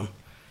 a.m.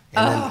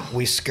 And then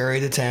we scurry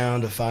to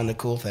town to find the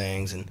cool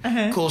things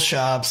and cool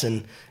shops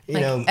and, you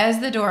Like, know, as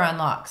the door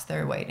unlocks,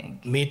 they're waiting.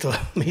 meet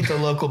the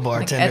local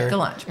bartender. the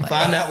lunch place.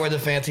 Find out where the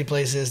fancy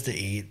place is to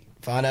eat.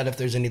 Find out if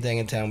there's anything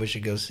in town we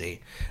should go see.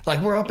 Like,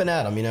 we're up and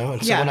at 'em, you know?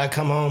 And so Yeah. when I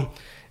come home,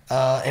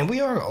 and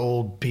we are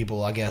old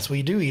people, I guess.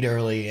 We do eat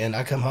early. And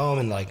I come home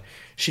and, like,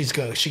 she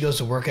goes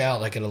to work out,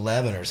 like, at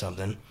 11 or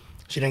something.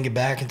 She didn't get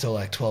back until,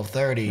 like,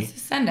 12:30.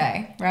 It's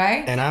Sunday,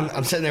 right? And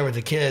I'm sitting there with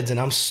the kids and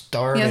I'm He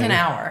starving. has an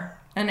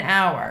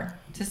hour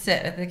to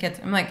sit at the kids.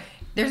 I'm like,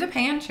 there's a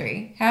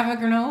pantry. Have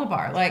a granola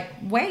bar. Like,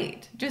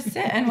 wait. Just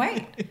sit and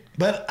wait.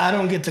 But I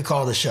don't get to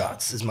call the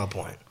shots, is my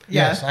point.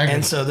 Yes, I agree.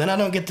 And so then I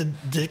don't get to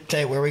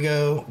dictate where we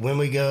go, when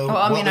we go. Well,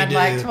 I what mean, we I'd do.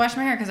 like to wash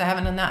my hair because I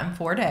haven't done that in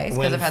 4 days because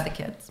When- I've had the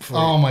kids.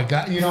 Oh my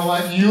God! You know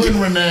what? You and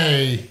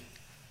Renee.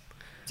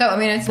 So, I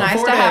mean, it's For nice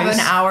 4 to have days. an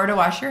hour to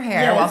wash your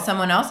hair Yes. while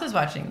someone else is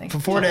watching the For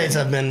 4 days,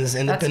 I've been this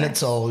independent nice.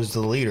 soul who's the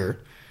leader.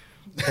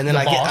 And then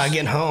The I boss.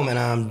 get home and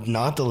I'm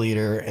not the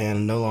leader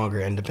and no longer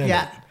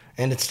independent. Yeah.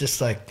 And it's just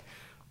like,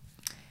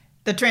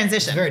 the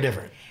transition. it's very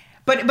different.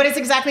 But it's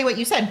exactly what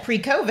you said.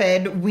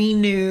 Pre-COVID, we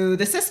knew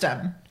the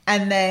system,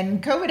 and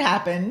then COVID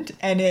happened,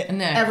 and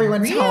And then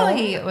everyone's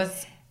really, home, it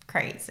was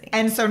crazy.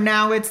 and so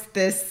now it's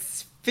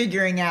this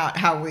figuring out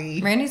how we.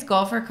 Randy's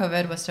goal for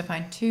COVID was to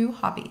find 2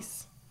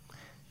 hobbies.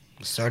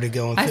 Started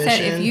going I fishing.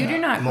 said, if you do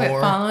not quit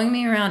more. following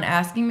me around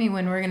asking me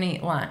when we're going to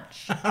eat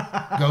lunch,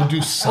 Go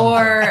do something.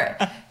 or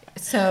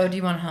so do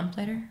you want to hump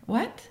later?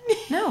 What?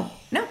 No,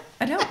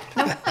 I don't.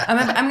 No,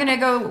 I'm going to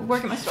go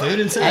work at my store. Food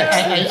and I,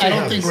 sex. I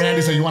don't think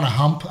Randy said you want to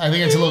hump. I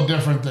think it's a little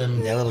different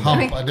than Yeah, a little hump. I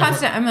mean, a different-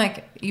 constant. I'm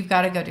like, you've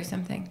got to go do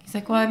something. He's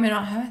like, well, I may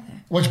not have it.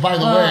 Which, by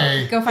the Well,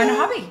 way, go find a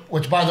hobby.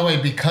 which by the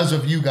way, because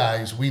of you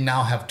guys, we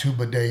now have 2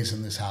 bidets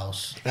in this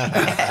house. What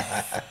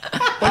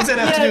does that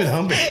have to do with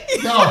humping?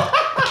 No,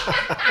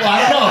 well,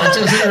 I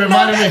don't know. It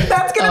reminded me.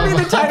 That's going to of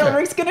be the title. humping.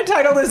 Rick's going to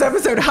title this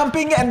episode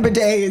 "Humping and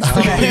Bidets."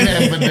 Humping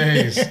and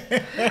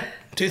bidets.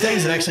 2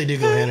 things that actually do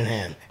go hand in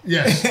hand.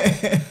 Yes.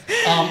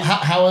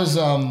 How is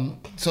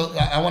so?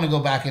 I want to go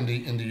back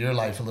into your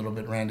life a little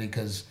bit, Randy,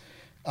 because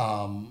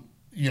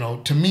you know,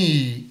 to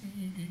me,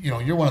 you know,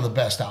 you're one of the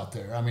best out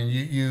there. I mean,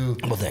 you.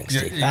 Well, thanks,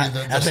 you're- Steve. you're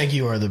I think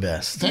you are the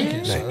best. Thank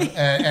you, sir.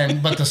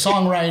 But the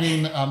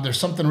songwriting, there's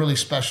something really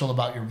special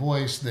about your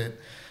voice that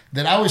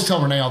I always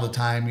tell Renee all the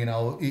time. You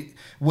know,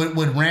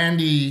 would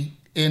Randy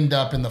end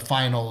up in the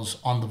finals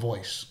on The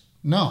Voice?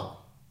 No,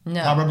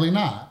 probably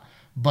not.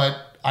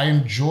 But I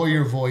enjoy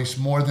your voice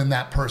more than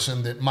that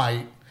person that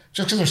might,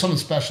 just because there's something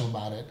special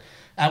about it.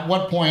 At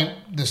what point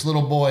this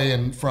little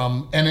boy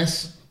from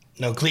Ennis?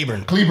 No,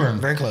 Cleburne. Cleburne.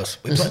 Very close.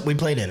 We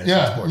played Ennis.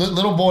 Yeah, Sports.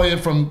 little boy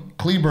from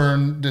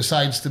Cleburne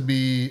decides to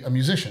be a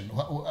musician.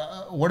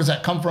 Where does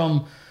that come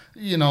from?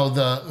 You know,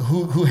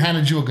 who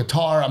handed you a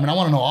guitar? I mean, I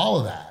want to know all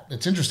of that.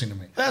 It's interesting to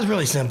me. That was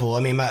really simple. I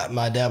mean,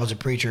 my dad was a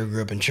preacher,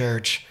 grew up in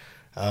church.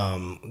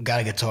 Got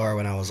a guitar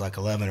when I was like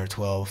 11 or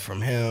 12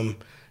 from him.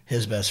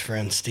 His best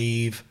friend,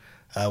 Steve,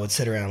 would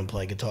sit around and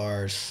play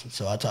guitars.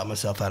 So I taught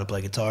myself how to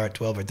play guitar at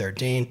 12 or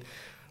 13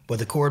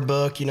 with a chord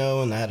book, you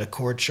know, and I had a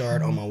chord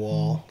chart on my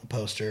wall, a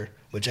poster,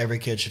 which every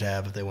kid should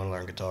have if they want to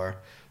learn guitar.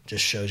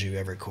 Just shows you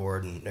every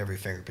chord and every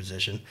finger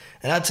position.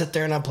 And I'd sit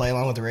there and I'd play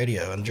along with the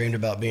radio and dreamed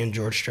about being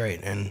George Strait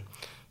and,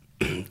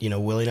 you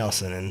know, Willie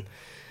Nelson.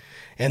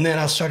 And then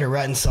I started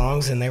writing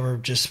songs, and they were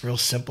just real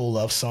simple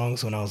love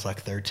songs when I was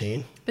like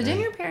 13. But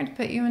didn't your parents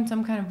put you in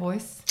some kind of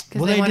voice?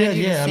 Because Well, they wanted did,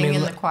 you to yeah. sing I mean,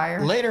 in the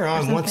choir. later or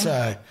on, once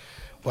something?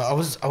 I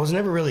was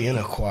never really in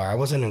a choir. I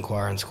wasn't in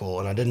choir in school,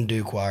 and I didn't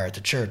do choir at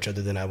the church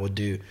other than I would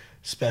do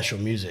special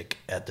music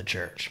at the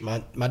church.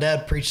 My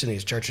dad preached in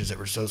these churches that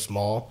were so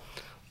small.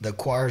 The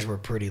choirs were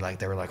pretty, like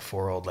they were like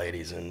 4 old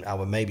ladies, and I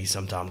would maybe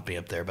sometimes be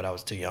up there, but I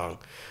was too young.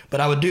 But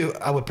I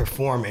would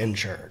perform in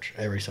church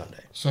every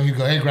Sunday. So you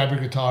go, hey, grab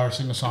your guitar,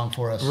 sing a song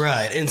for us.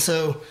 Right. And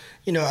so,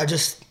 you know,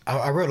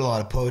 I wrote a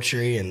lot of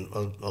poetry and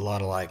a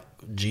lot of like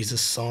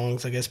Jesus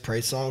songs, I guess,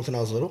 praise songs when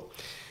I was little.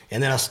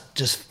 And then I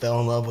just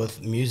fell in love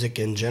with music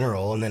in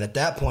general. And then at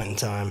that point in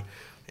time,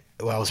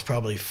 I was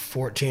probably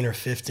 14 or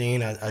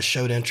 15. I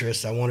showed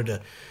interest. I wanted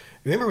to.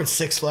 Remember when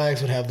Six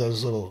Flags would have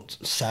those little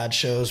side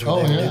shows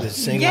where they would do the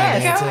singing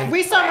and Yes, dancing?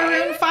 we saw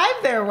Maroon 5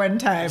 there one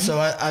time. So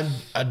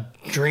I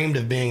dreamed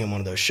of being in one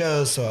of those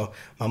shows. So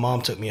my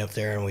mom took me up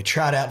there and we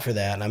tried out for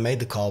that. And I made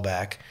the call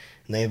back.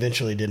 And they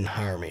eventually didn't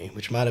hire me,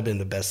 which might have been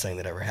the best thing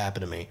that ever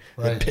happened to me.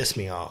 Right. It pissed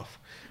me off.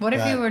 What if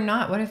Right. you were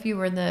not? What if you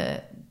were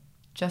the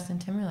Justin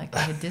Timberlake,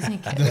 like a Disney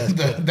kid?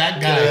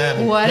 That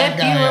guy. What that if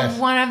guy you were asked.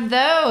 one of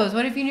those?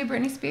 What if you knew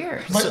Britney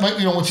Spears? But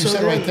you know what you so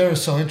said then- right there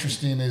is so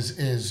interesting.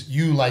 Is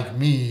you, like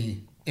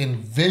me,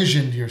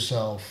 envisioned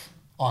yourself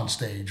on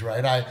stage,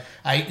 right?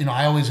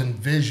 I always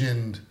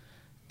envisioned,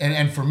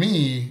 and for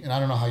me, and I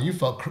don't know how you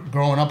felt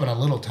growing up in a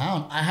little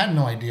town. I had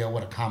no idea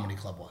what a comedy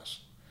club was,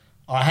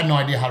 or I had no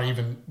idea how to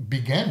even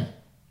begin.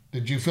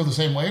 Did you feel the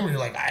same way? Where you're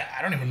like,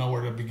 I don't even know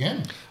where to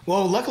begin.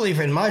 Well, luckily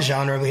in my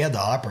genre, we had the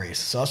Opries.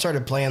 So I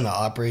started playing the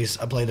Opries.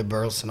 I played the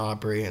Burleson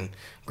Opry and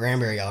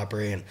Granbury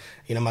Opry. And,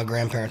 you know, my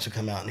grandparents would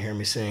come out and hear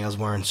me sing. I was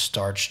wearing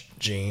starched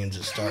jeans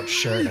and starched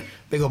shirt, a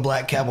big old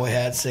black cowboy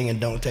hat singing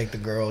Don't Take the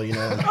Girl, you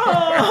know.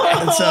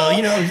 And so,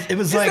 you know, it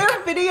was Is like...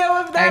 there a video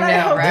of that? I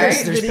know, hope right?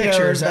 there's There's video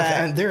pictures. of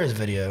that. There is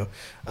video.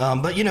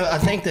 But, you know, I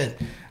think that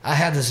I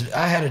had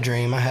a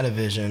dream. I had a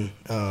vision.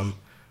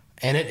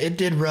 And it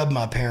did rub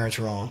my parents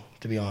wrong,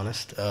 to be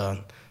honest.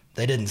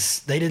 They didn't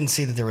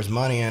see that there was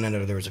money in it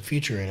or there was a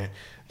future in it.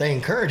 They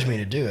encouraged me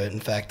to do it. In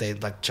fact, they,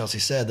 like Chelsea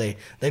said,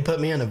 they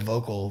put me into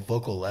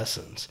vocal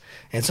lessons.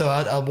 And so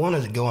I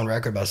wanted to go on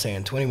record by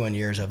saying 21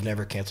 years I've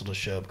never canceled a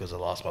show because I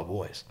lost my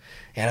voice.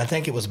 And I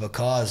think it was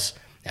because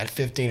at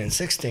 15 and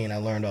 16 I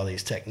learned all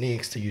these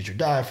techniques to use your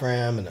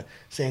diaphragm and to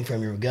sing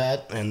from your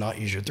gut and not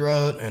use your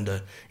throat, and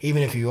to,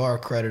 even if you are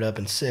cruded up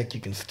and sick,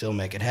 you can still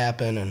make it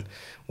happen and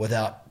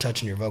without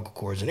touching your vocal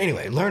cords. And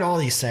anyway, learned all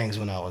these things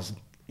when I was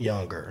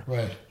younger.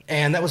 Right.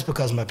 And that was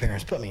because my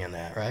parents put me in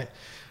that, right?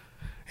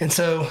 And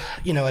so,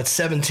 you know, at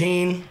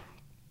 17,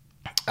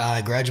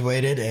 I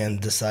graduated and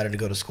decided to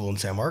go to school in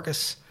San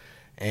Marcos.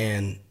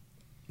 And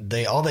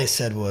all they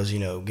said was, you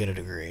know, get a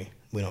degree.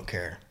 We don't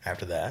care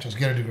after that. Just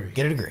get a degree.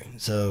 Get a degree.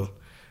 So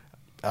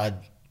I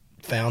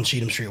found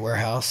Cheatham Street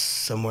Warehouse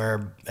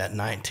somewhere at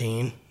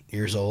 19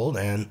 years old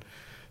and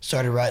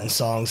started writing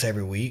songs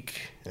every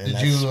week. And Did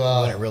that's you,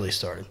 when it really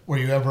started. Were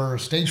you ever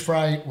stage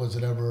fright? Was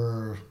it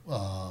ever?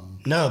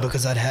 No,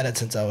 because I'd had it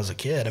since I was a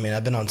kid. I mean,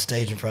 I've been on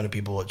stage in front of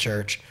people at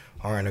church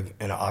or in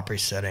an Opry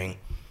setting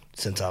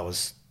since I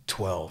was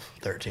 12,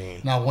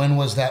 13. Now, when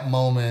was that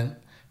moment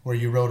where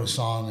you wrote a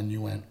song and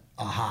you went,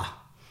 aha?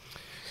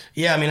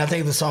 Yeah, I mean, I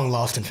think the song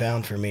Lost and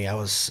Found for me, I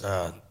was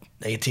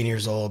 18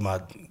 years old. My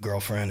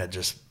girlfriend had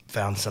just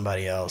found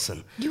somebody else.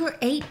 And You were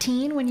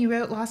 18 when you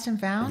wrote Lost and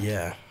Found?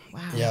 yeah. Wow.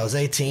 Yeah, I was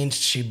 18.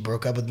 She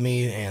broke up with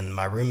me, and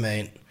my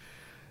roommate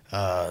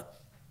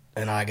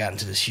and I got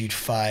into this huge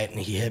fight, and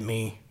he hit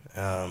me.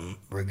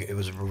 It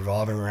was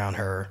revolving around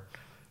her,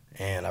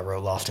 and I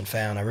wrote Lost and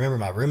Found. I remember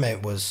my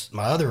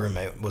other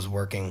roommate was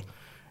working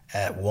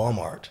at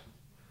Walmart,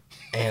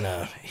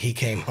 and he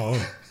came home.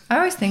 I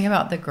always think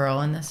about the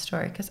girl in this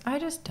story because I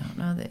just don't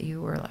know that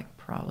you were like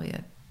probably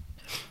a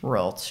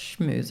real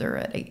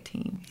schmoozer at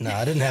 18. No,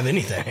 I didn't have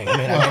anything. I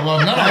mean, Well,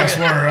 none of us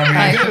were.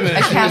 I mean,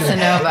 A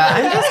Casanova.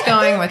 I'm just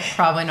going with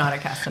probably not a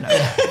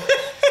Casanova.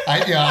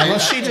 well,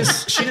 she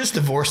just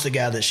divorced the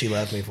guy that she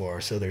left me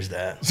for, so there's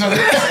that. So, not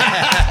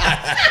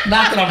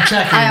that I'm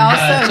checking. I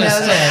also know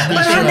just, that.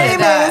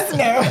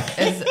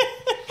 Her name is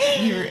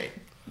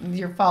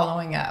you're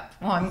following up.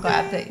 Well, I'm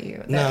glad that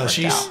you. No, worked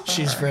out for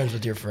she's her. friends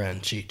with your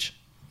friend Cheech.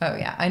 Oh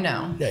yeah, I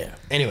know. Yeah.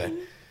 Anyway,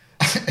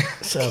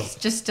 so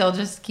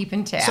Just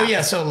keeping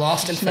tabs. so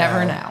Lost and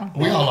Never Found.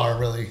 know. We all are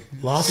really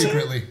Lost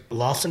secretly.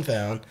 Lost and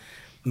Found.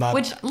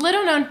 Which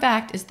little known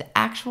fact is the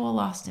actual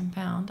Lost and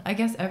Found. I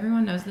guess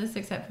everyone knows this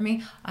except for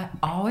me. I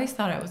always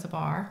thought it was a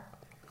bar.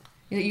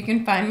 You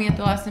can find me at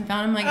the Lost and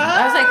Found. I'm like,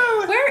 I was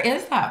like, where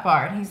is that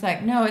bar? And he's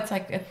like, no, it's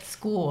like at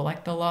school,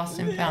 like the Lost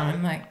and Found.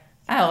 I'm like,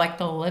 oh, like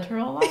the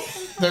literal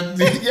Lost and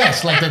Found?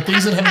 Yes, like the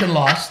things that have been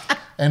lost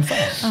and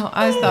found. Oh,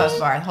 I always thought it was a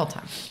bar the whole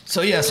time.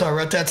 So I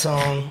wrote that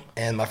song,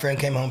 and my friend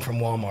came home from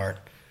Walmart,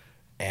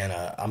 and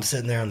I'm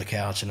sitting there on the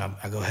couch, and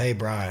I go, hey,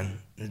 Brian.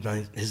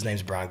 His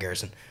name's Brian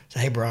Garrison. I say,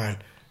 hey, Brian,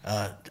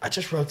 I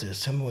just wrote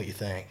this. Tell me what you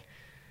think.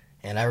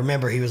 And I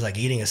remember he was like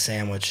eating a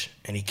sandwich,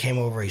 and he came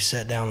over, he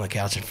sat down on the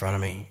couch in front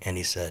of me, and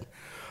he said,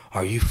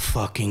 are you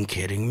fucking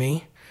kidding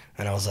me?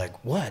 And I was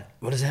like, what?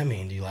 What does that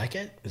mean? Do you like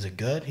it? Is it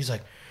good? He's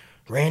like,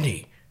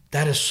 Randy,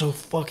 that is so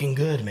fucking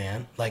good,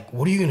 man. Like,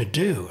 what are you going to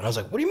do? And I was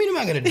like, what do you mean am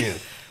I going to do?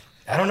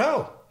 I don't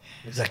know.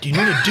 He's like, you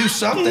need to do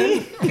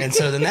something. And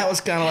so then that was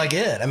kind of like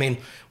it. I mean,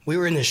 we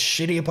were in this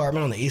shitty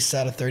apartment on the east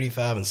side of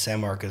 35 in San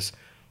Marcos,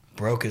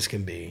 broke as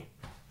can be.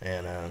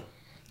 And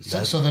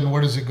So then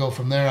where does it go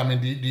from there? I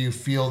mean, do you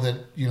feel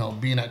that,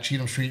 being at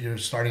Cheatham Street, you're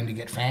starting to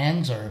get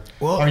fans? Or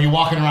are you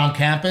walking around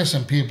campus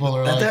and people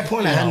are at like... that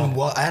point, I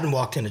hadn't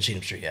walked into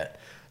Cheatham Street yet.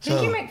 So,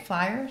 Did you make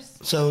flyers?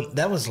 So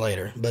that was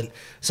later. But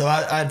so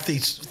I had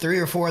these 3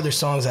 or 4 other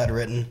songs I'd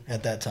written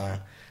at that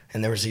time.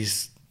 And there was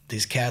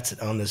these cats that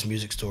owned this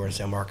music store in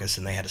San Marcos,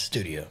 and they had a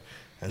studio.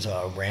 And so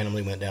I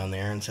randomly went down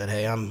there and said,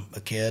 hey, I'm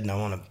a kid and I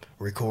want to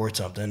record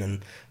something.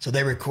 And so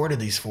they recorded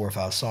these 4 or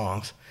 5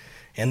 songs.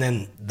 And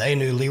then they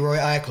knew Leroy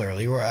Eichler.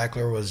 Leroy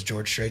Eichler was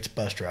George Strait's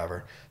bus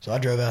driver. So I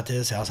drove out to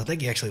his house. I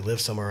think he actually lived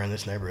somewhere in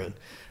this neighborhood.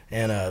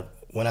 And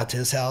went out to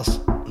his house,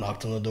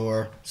 knocked on the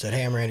door, said,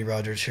 hey, I'm Randy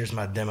Rogers. Here's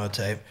my demo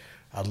tape.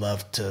 I'd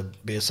love to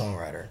be a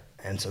songwriter.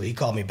 And so he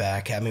called me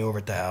back, had me over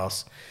at the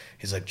house.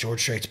 He's like, George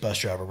Strait's bus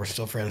driver. We're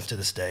still friends to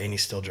this day, and he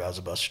still drives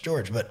a bus for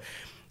George. But,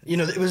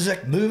 it was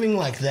like moving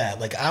like that.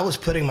 Like I was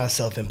putting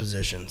myself in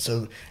position.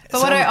 But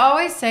what I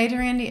always say to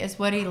Randy is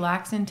what he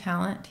lacks in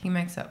talent, he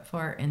makes up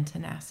for in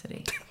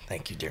tenacity.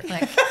 Thank you, dear.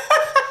 Like,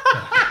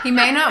 he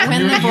may not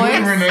win the You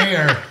and voice. Renee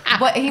are...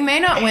 But he may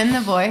not win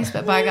the voice,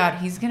 but by God,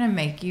 he's going to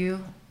make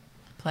you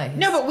play his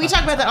No, but we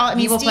talk about that all. I mean,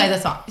 He will Steve, play the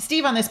song.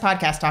 Steve on this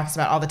podcast talks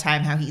about all the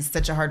time how he's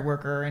such a hard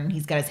worker and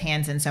he's got his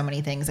hands in so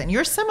many things. And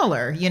you're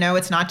similar.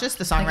 It's not just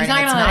the songwriting. he's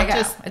not it's gonna let not it go.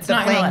 just It's the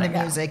not gonna playing let the it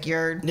go. music.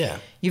 Yeah.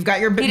 You've got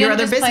your He your didn't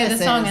other just play businesses.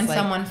 the song and like-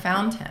 someone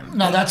found him.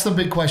 No, that's the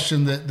big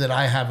question that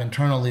I have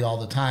internally all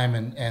the time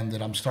and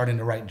that I'm starting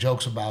to write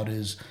jokes about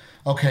is,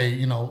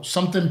 okay,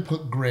 something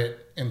put grit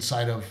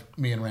inside of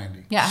me and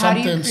Randy. Yeah, how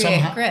do you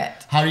Something- create grit?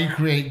 How do you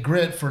create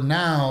grit for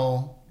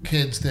now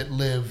kids that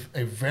live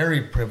a very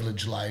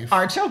privileged life?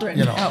 Our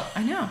children. Oh,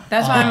 I know.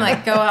 That's why I'm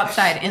like, go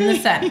outside in the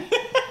sun.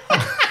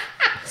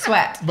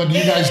 Sweat. But do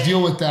you guys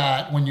deal with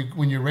that when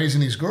you're raising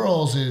these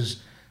girls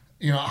is,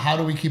 how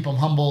do we keep them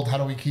humbled? How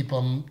do we keep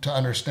them to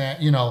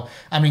understand?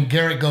 I mean,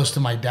 Garrett goes to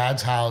my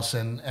dad's house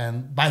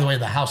and by the way,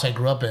 the house I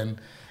grew up in,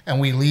 and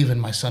we leave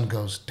and my son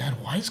goes,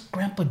 Dad, why is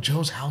Grandpa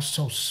Joe's house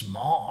so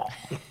small?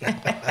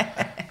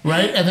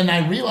 Right? And then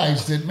I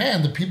realized that,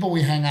 man, the people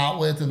we hang out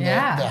with and the It's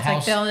house,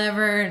 like they'll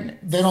never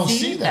they don't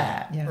see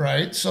that. Yeah.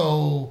 Right?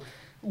 So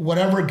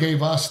whatever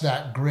gave us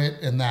that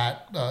grit and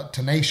that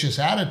tenacious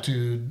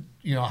attitude,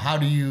 how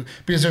do you,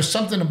 because there's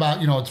something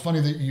about, it's funny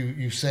that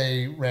you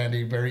say,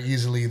 Randy, very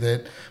easily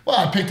that, well,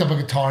 I picked up a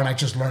guitar and I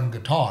just learned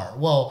guitar.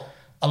 Well,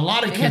 a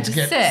lot of You have kids to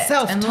get sit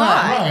self-taught. and look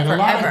right. A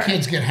lot of forever.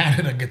 kids get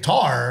handed a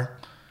guitar,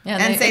 Yeah,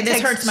 And say, it "This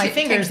takes hurts my two-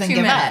 fingers," takes and 2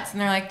 give up. minutes.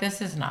 And they're like,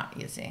 this is not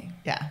easy.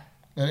 Yeah.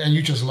 and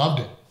you just loved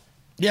it.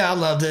 Yeah, I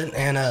loved it.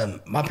 And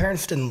my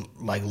parents didn't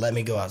let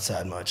me go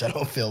outside much. I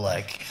don't feel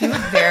like He was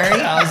very,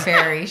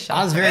 very I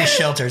sheltered. was very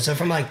sheltered. So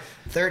from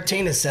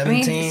 13 to I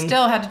 17. mean, he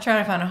still had to try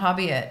to find a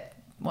hobby at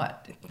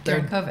what?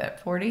 During COVID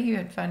at 40, you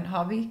would find a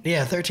hobby?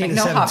 Yeah, 13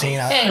 Like, to no 17.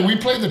 hobby. Hey, we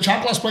played the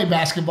Chocolates play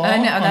basketball. I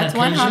know, on that's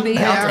one occasion. hobby.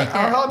 Yeah, I'll our, take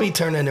our it. hobby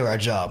turned into our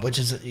job, which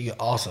is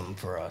awesome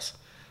for us.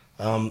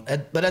 But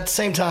at the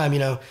same time,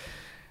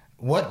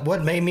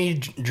 what made me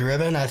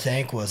driven, I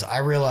think, was I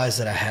realized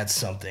that I had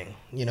something.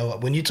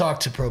 When you talk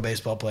to pro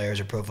baseball players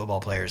or pro football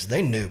players,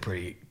 they knew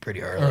pretty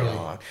early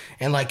on.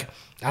 And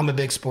I'm a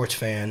big sports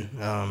fan.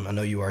 I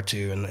know you are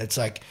too. And it's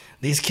like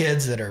these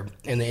kids that are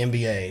in the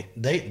NBA,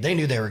 they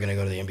knew they were going to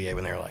go to the NBA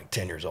when they were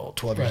 10 years old,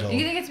 12 years Right. old. Do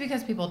you think it's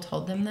because people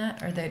told them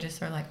that, or they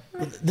just were like,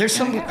 There's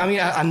some. I mean,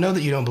 I know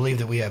that you don't believe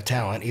that we have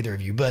talent, either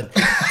of you, but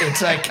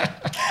it's like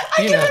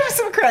I give him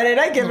some credit.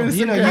 I give him some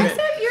you credit.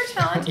 "Except you're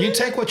talented"? you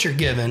take what you're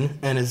given,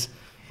 and as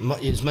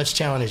as much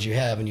talent as you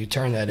have, and you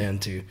turn that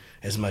into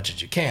as much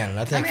as you can. And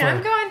I I think mean,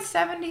 I'm going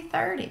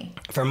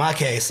 70-30. for my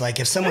case, like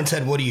if someone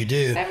said, "What do you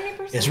do?"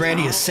 70% Is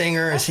Randy a wrong.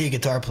 singer? Is he a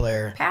guitar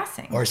player?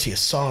 Passing. Or is he a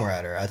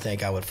songwriter? I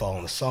think I would fall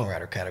in the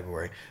songwriter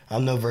category.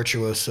 I'm no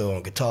virtuoso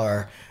on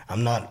guitar.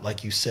 I'm not,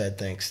 like you said,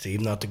 thanks,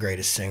 Steve, not the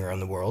greatest singer in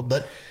the world.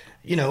 But,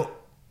 you know,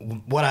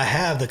 what I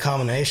have, the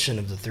combination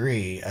of the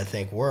three, I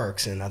think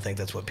works, and I think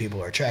that's what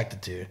people are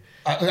attracted to.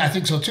 I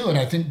think so too, and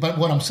I think. But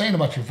what I'm saying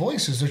about your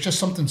voice is there's just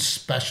something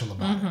special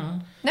about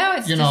it. No,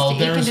 it's You just know, you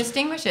can there's-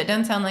 distinguish it. It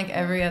doesn't sound like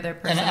every other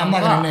person. And I'm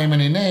not going to name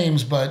any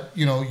names, but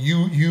you know,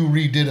 you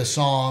redid a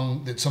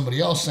song that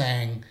somebody else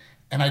sang,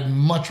 and I'd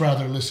much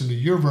rather listen to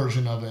your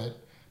version of it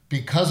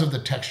because of the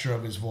texture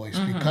of his voice.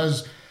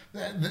 Because,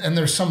 and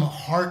there's some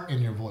heart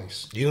in your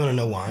voice. Do you want to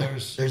know why?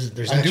 There's- There's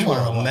I do actually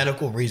wanna know a why.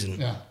 medical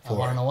reason Yeah, I for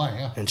want to it. know why.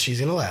 Yeah. And she's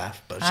gonna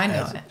laugh, but I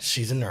know it.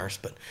 she's a nurse.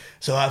 But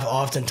so I've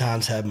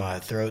oftentimes had my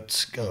throat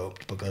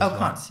scoped because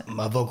constant.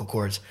 my vocal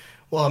cords.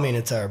 Well, I mean,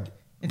 it's our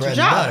bread and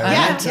job. butter.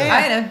 Yeah, right? So-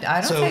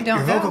 I don't so say don't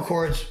your go. vocal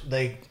cords,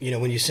 they, you know,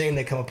 when you sing,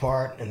 they come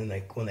apart, and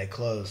then when they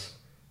close,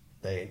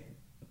 they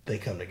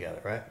come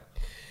together, right?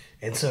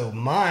 And so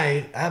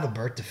I have a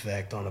birth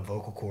defect on a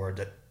vocal cord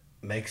that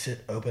makes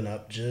it open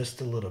up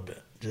just a little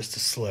bit, just a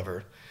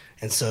sliver.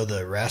 And so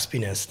the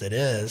raspiness that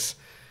is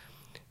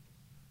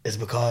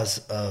because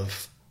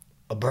of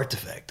a birth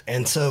defect.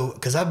 And so,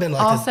 because I've been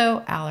like Also,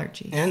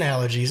 allergies. and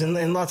allergies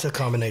and lots of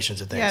combinations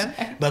of things.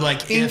 Yeah. But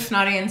like Being if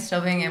snotty and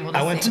still being able to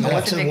I went sing. to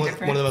What's the big one of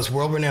difference? the most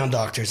world-renowned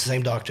doctors, the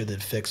same doctor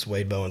that fixed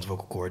Wade Bowen's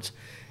vocal cords,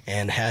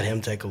 and had him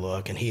take a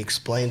look, and he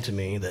explained to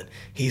me that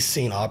he's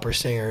seen opera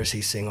singers,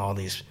 he's seen all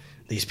these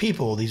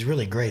people, these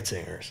really great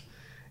singers,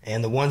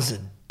 and the ones that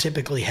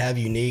typically have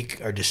unique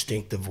or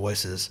distinctive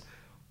voices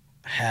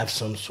have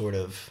some sort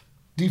of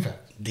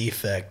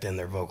defect in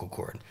their vocal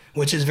cord,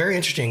 which is very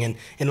interesting, and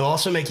it'll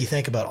also make you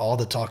think about all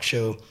the talk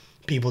show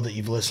people that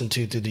you've listened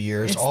to through the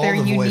years, It's all their the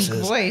unique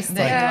voices. voice.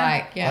 That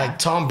you like, yeah. Like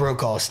Tom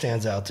Brokaw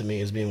stands out to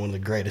me as being one of the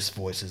greatest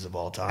voices of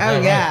all time.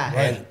 Oh, yeah.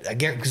 And I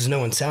get because no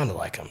one sounded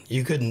like him.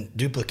 You couldn't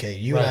duplicate.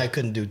 You and Right. I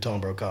couldn't do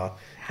Tom Brokaw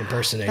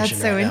impersonation. That's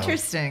so right now,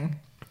 interesting.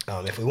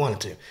 if we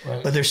wanted to.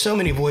 Right. But there's so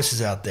many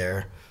voices out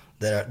there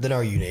that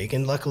are unique,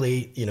 and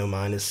luckily, you know,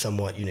 mine is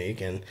somewhat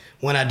unique. And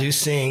when I do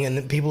sing,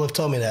 and people have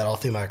told me that all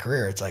through my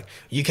career, it's like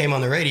you came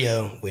on the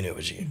radio, we knew it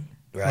was you,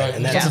 right? Right.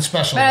 And That's that's what's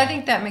special. But I about it.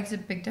 think that makes a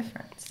big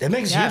difference. it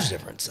makes Yeah. a huge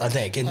difference, I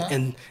think,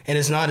 and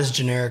it's not as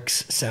generic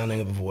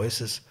sounding of a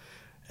voice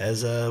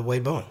as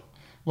Wade Bowen.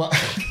 Well,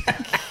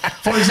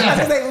 for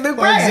example, Luke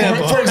Bryan.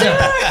 For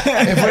example,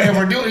 if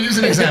we're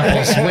using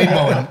examples, Wade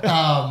Bowen.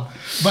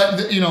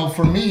 But you know,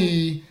 for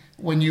me,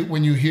 when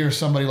you hear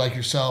somebody like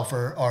yourself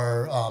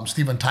or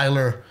Steven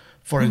Tyler,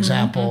 for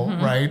example,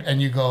 right,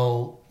 and you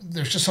go,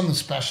 there's just something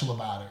special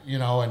about it, you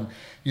know, and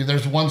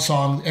there's one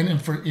song,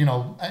 and for you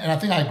know, and I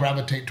think I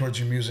gravitate towards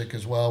your music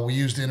as well. We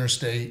used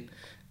Interstate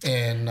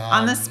in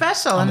On the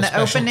special, on in the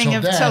special opening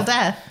of Till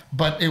Death.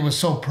 but it was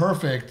so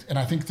perfect, and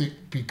I think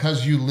that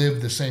because you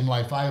live the same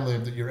life I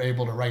live, that you're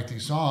able to write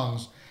these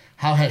songs.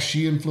 How has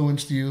she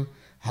influenced you?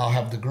 How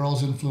have the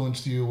girls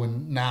influenced you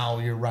when now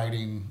you're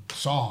writing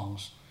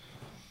songs?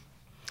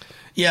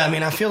 Yeah, I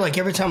mean, I feel like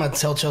every time I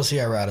tell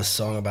Chelsea I write a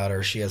song about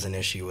her, she has an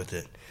issue with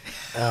it.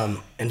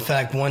 In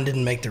fact, one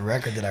didn't make the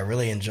record that I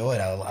really enjoyed.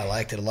 I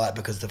liked it a lot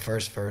because the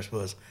first verse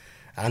was,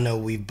 I know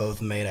we've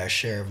both made our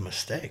share of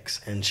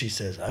mistakes. And she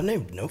says, I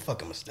made no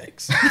fucking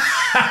mistakes.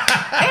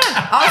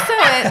 Also,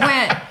 it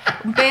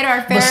went made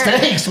our fair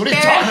Mistakes? What are you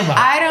talking about?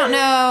 I don't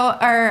know.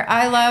 Or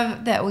I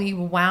love that we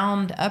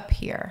wound up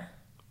here.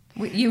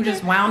 You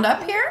just wound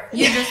up here.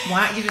 You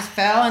just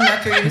fell, and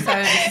that's where you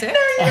decided to sit.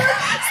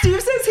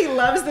 Steve says he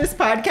loves this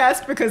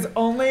podcast because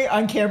only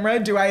on camera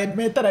do I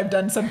admit that I've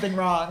done something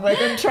wrong.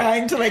 Like I'm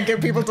trying to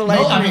get people to like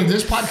No, I me. mean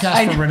this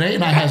podcast for Renee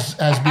and I has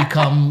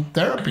become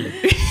therapy.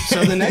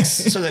 So the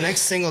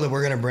next single that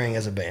we're gonna bring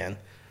as a band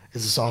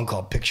is a song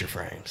called Picture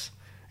Frames,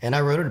 and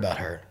I wrote it about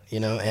her, you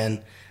know,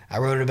 and I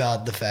wrote it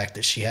about the fact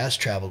that she has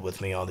traveled with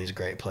me all these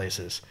great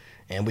places,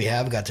 and we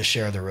have got to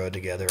share the road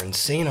together and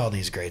seen all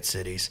these great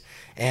cities.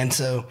 And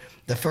so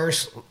the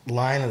first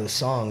line of the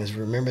song is,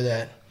 "Remember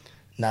that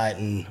night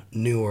in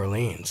New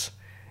Orleans,"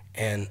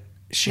 and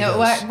she No,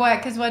 goes, what?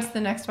 Because what's the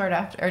next word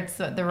after? Or it's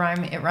the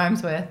rhyme. It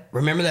rhymes with.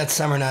 "Remember that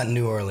summer night in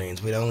New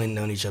Orleans? We'd only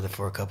known each other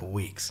for a couple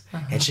weeks,"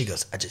 and she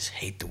goes, "I just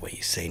hate the way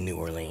you say New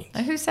Orleans."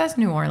 Who says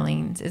New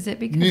Orleans? Is it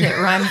because it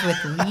rhymes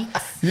with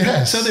weeks?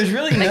 Yes. So there's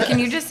really Like, can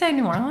you just say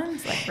New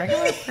Orleans, like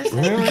regular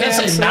person? You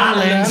can't say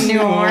Nolans.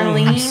 New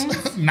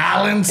Orleans.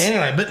 Nolans.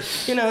 Anyway, but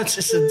you know, it's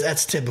just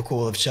that's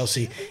typical of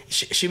Chelsea.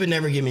 She would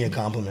never give me a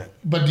compliment.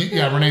 But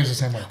yeah, Renee's the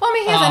same way. Well, I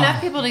mean, he has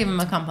enough people to give him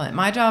a compliment.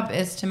 My job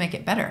is to make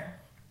it better.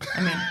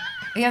 I mean,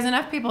 he has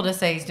enough people to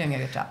say he's doing a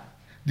good job.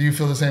 Do you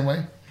feel the same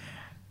way?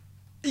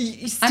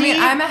 Steve, I mean,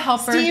 I'm a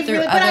helper through but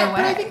other but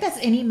I ways. think that's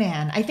any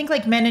man. I think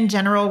like men in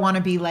general want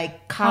to be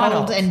like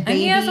coddled and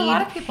babied. he has a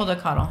lot of people to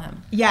coddle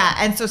him. Yeah,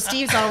 and so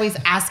Steve's always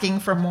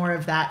asking for more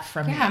of that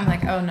from Yeah, me. I'm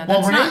like, oh no,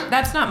 Well,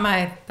 that's not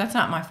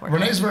my forte.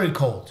 Renee's very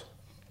cold.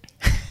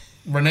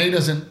 Renee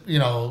doesn't,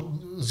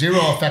 zero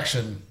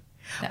affection.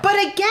 But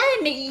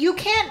again, you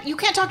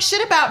can't talk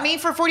shit about me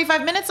for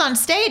 45 minutes on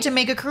stage and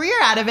make a career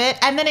out of it,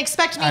 and then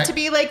expect me to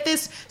be like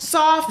this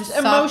soft,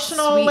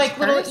 emotional, sweet like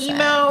little person.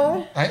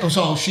 emo.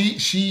 So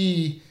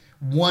she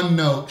one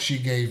note she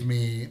gave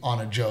me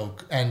on a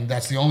joke, and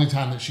that's the only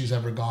time that she's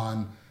ever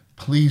gone,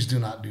 please do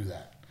not do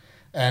that.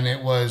 And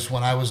it was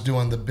when I was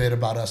doing the bit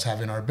about us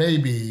having our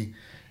baby,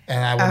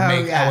 and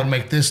I would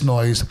make this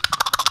noise.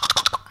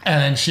 And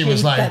then she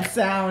was like, that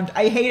sound.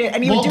 I hate it.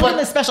 And you were doing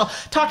the special,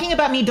 talking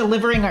about me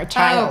delivering our Oh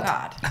child.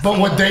 God. but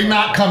would they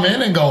not come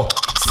in and go,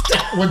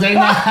 would they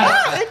not?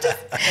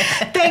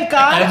 Thank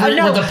God.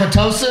 With the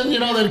Pitocin,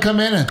 they'd come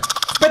in and.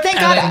 But thank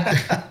God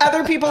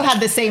other people had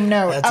the same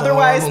note. That's a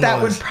Otherwise, horrible that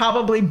noise. would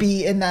probably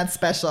be in that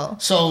special.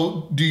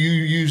 So do you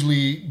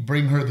usually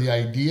bring her the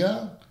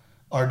idea,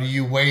 or do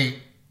you wait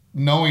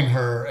knowing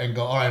her and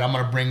go, all right, I'm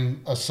going to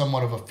bring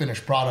somewhat of a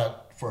finished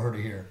product for her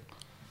to hear?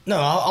 No,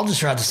 I'll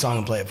just write the song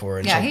and play it for her,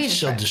 and Yeah, he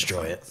she'll just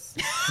destroy it.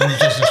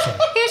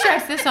 He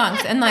writes the songs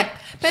and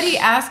but he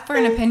asks for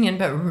an opinion,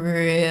 but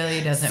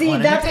really doesn't See,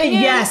 want that's an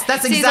opinion. yes,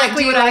 that's So he's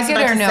exactly like, what I was do you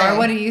like about it or to no? say. Or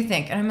what do you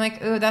think? And I'm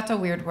like, ooh, that's a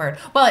weird word.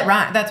 Well, it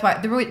rhymes. That's why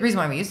the reason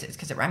why we used it is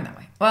because it rhymed that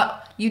way. Well,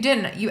 you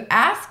didn't. You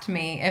asked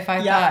me if I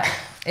Yeah. thought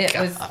it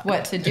was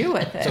what to do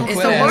with it. So It's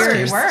quit a asking.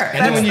 weird word.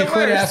 And then when you That's the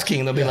quit worst.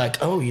 asking, they'll be like,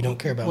 "Oh, you don't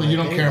care about Well, my you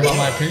don't opinion?" care about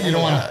my opinion. You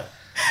don't want to.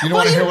 You don't Well,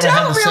 want to you hear what I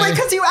have don't to really say.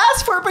 because you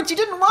asked for it, but you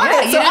didn't want Yeah,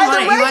 it. you So didn't either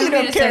want it. way, You wanted you me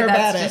don't to say care about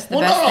that's it. just the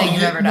best thing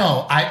you've ever done.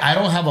 No, I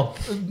don't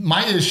have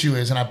my issue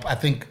is, and I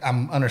think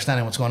I'm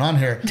understanding what's going on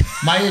here.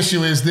 My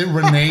issue is that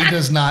Renee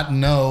does not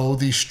know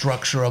the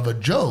structure of a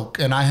joke,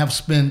 and I have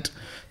spent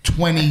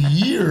 20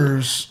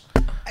 years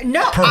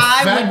No, I would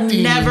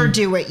perfecting never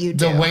do what you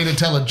do. the way to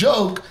tell a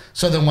joke.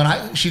 So then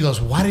when she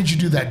goes, why did you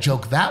do that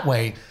joke that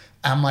way?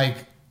 I'm like,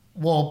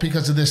 well,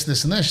 because of this,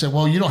 this, and this. She said,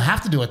 well, you don't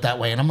have to do it that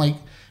way. And I'm like,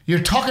 you're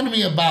talking to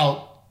me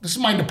about, this is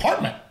my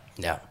department.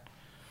 Yeah.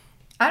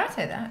 I don't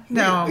say that.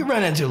 No. We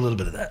run into a little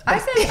bit of that.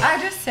 I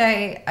just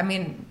say. I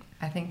mean,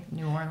 I think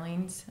New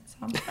Orleans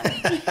sounds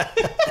funny.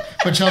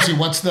 But Chelsea,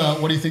 what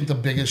do you think the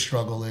biggest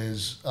struggle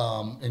is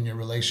in your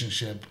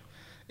relationship?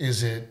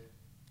 Is it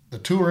the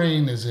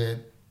touring? Is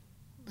it,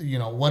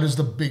 what is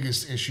the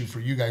biggest issue for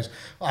you guys?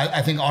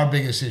 I think our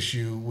biggest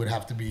issue would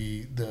have to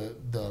be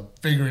the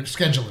figuring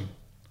scheduling,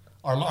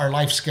 our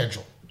life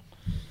schedule.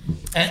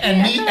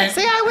 And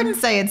See, I wouldn't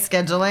say it's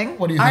scheduling.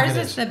 what do you think Ours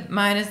it is is?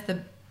 mine is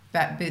the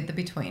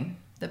between,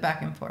 the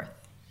back and forth.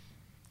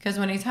 Because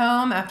when he's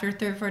home after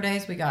 3 or 4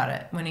 days, we got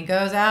it. When he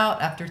goes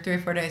out after 3 or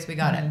 4 days, we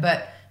got it.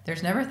 But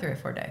there's never 3 or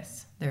 4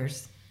 days.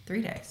 There's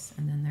 3 days,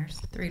 and then there's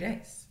 3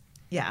 days.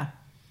 Yeah.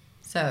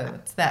 So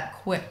it's that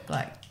quick,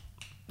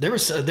 There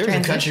was a country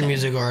Transition.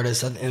 music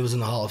artist. It was in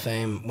the Hall of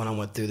Fame when I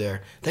went through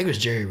there. I think it was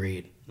Jerry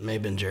Reed. It may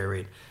have been Jerry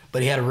Reed.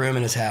 But he had a room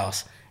in his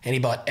house, and he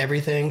bought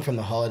everything from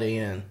the Holiday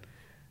Inn,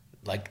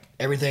 like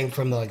everything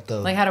from the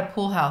had a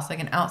pool house, like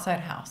an outside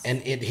house.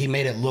 and he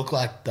made it look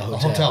like the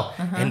hotel.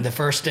 And the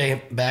first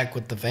day back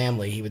with the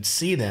family, he would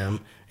see them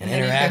and And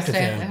then he'd go interact with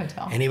stay at the them,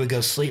 hotel. and he would go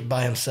sleep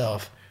by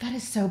himself, That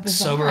is so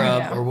bizarre. sober I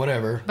up know. or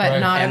whatever, but Right.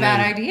 not a And bad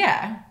then-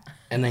 idea.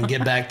 and then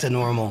get back to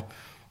normal.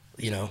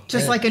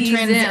 Just like Ease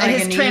in, like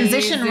his an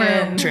transition ease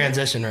room. in.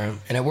 transition room,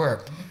 and it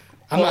worked.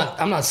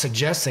 I'm not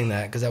suggesting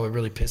that because that would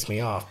really piss me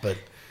off, but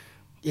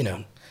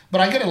But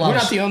I get a lot we're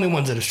of not the only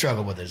ones that have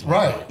struggled with this.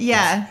 right.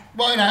 Yeah.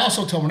 Well, and I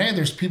also told Renee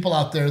there's people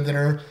out there that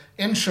are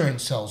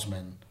insurance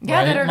salesmen.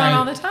 Yeah, that are gone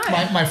all the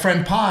time. My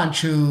friend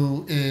Ponch,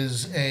 who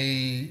is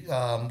a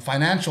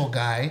financial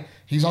guy,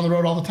 he's on the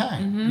road all the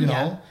time.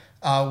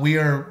 Mm-hmm. We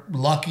are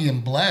lucky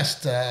and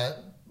blessed.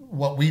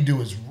 What we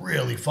do is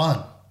really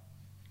fun.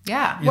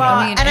 Yeah. Well,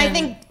 I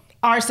think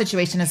our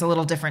situation is a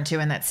little different too,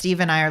 in that Steve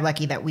and I are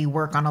lucky that we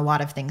work on a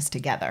lot of things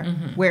together.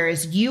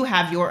 Whereas you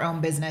have your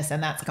own business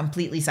and that's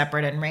completely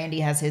separate, and Randy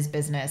has his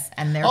business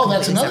and they're Oh,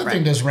 that's completely another separate.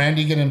 thing. Does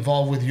Randy get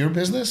involved with your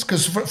business?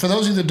 Because for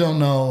those of you that don't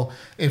know,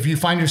 if you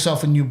find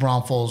yourself in New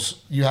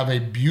Braunfels, you have a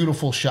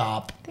beautiful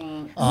shop.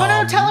 No,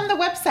 tell them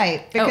the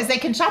website because they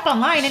can shop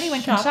online.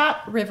 Anyone can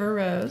shop. River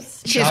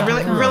Rose. She has Shop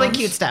really, River really Rose.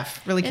 cute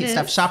stuff. Really cute It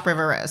stuff. is. Shop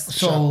River Rose.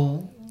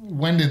 So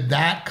when did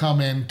that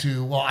come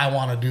into, well, I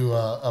want to do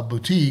a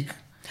boutique?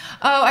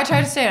 Oh, I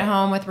tried to stay at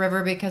home with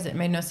River because it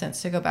made no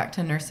sense to go back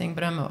to nursing,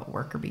 but I'm a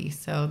worker bee.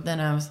 So then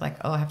I was like,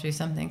 oh, I have to do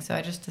something. So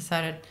I just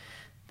decided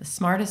the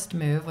smartest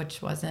move,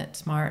 which wasn't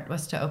smart,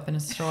 was to open a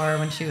store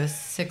when she was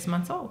 6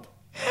 months old.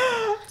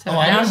 So Oh,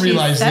 I now didn't she's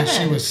realize that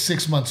 7. she was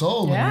 6 months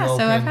old when you Yeah, opened.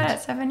 so I've had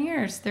it 7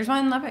 years. There's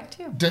one in Lubbock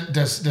too.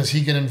 Does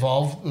he get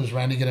involved? Does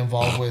Randy get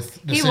involved with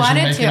He decision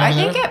wanted making to. I over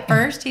think there? at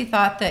first he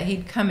thought that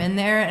he'd come in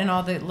there and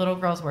all the little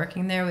girls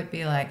working there would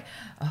be like,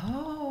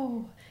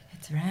 oh,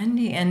 it's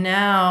Randy. And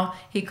now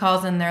he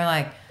calls in there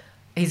like,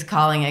 he's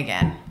calling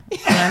again.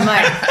 And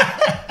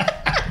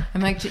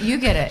I'm like, you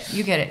get it.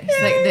 You get it.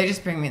 He's like, they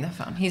just bring me the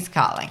phone. He's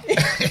calling.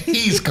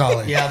 He's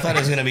calling. Yeah, I thought it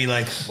was gonna be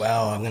like,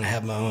 wow, I'm gonna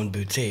have my own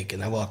boutique,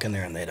 and I walk in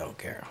there and they don't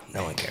care.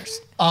 No one cares.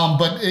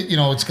 But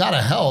it's got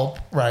to help,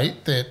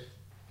 right? That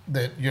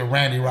that you're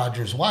Randy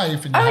Rogers'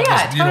 wife and you Oh have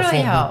yeah, this it totally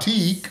beautiful helps.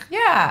 boutique.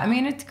 Yeah, I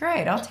mean it's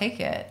great. I'll take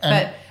it.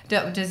 And-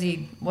 But does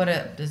he?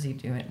 Does he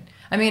do it?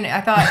 I mean,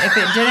 I thought if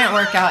it didn't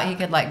work out, he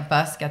could like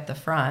busk at the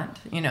front,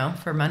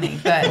 for money.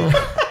 But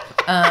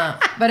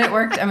it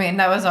worked. I mean,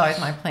 that was always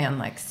my plan,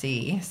 like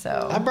C.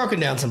 So I've broken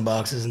down some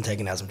boxes and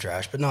taken out some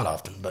trash, but not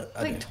often. But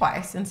I like do.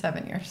 twice in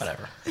 7 years.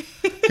 Whatever.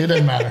 It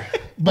doesn't matter.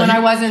 But When he- I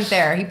wasn't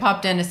there, he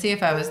popped in to see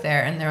if I was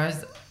there, and there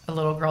was a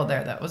little girl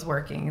there that was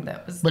working.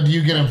 But do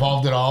you get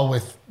involved at all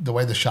with the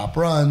way the shop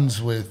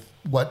runs, with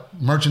what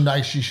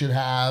merchandise she should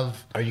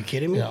have? Are you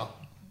kidding me?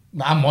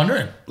 I'm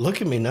wondering.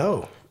 Look at me,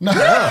 no. No.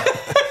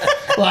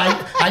 Well,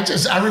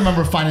 I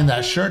remember finding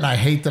that shirt, and I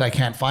hate that I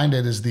can't find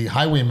it. Is the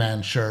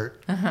Highwayman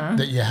shirt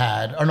that you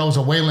had? Or no, it was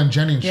a Waylon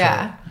Jennings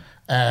Yeah. shirt.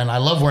 And I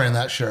love wearing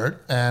that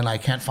shirt, and I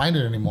can't find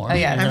it anymore. Oh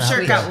yeah, I'm gonna I'm sure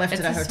have it to- got left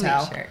it's at a sweet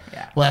hotel. shirt.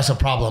 Yeah. Well, that's a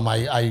problem.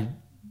 I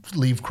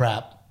leave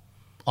crap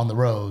on the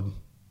road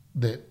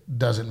that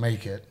doesn't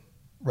make it,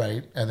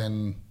 right? And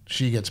then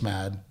she gets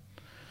mad.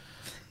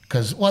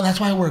 Because, that's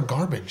why I wear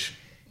garbage.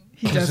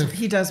 He 'Cause does. if-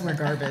 He does wear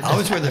garbage. I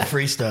always wear the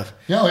free stuff.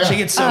 Yeah, yeah. She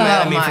gets so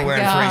mad at me Oh, for my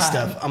wearing God. free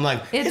stuff. I'm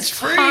like, it's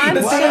free.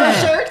 constant. What?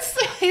 shirts.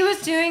 He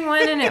was doing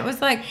one, and it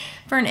was like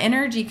for an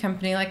energy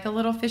company, like a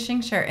little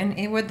fishing shirt, and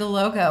it with the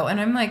logo. And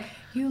I'm like,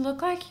 you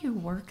look like you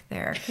work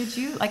there. Could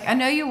you I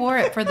know you wore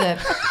it for the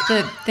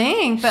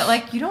thing, but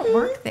like you don't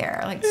work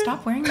there. Like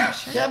stop wearing that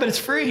shirt. Yeah, but it's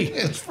free.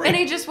 It's free. And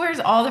he just wears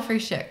all the free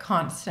shit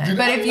constant. Dude,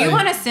 but if you I-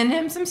 want to send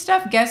him some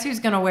stuff, guess who's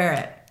gonna wear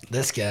it?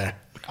 This guy.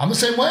 I'm the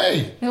same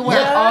way. He'll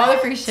wear all the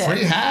free shit,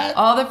 Free hat.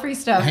 all the free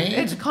stuff. Hand.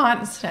 It's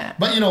constant.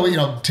 But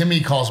Timmy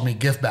calls me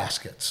gift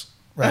baskets,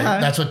 right?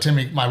 That's what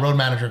Timmy, my road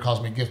manager,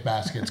 calls me gift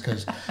baskets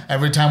because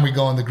every time we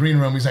go in the green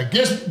room, he's like,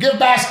 gift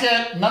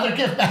basket, another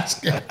gift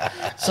basket.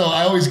 So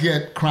I always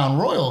get Crown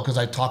Royal because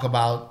I talk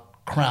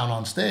about Crown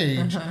on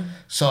stage.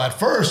 So at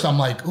first I'm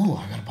like, ooh,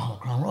 I got a bottle of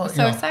Crown Royal.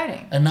 So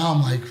exciting. And now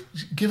I'm like,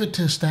 give it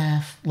to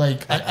staff.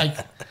 Like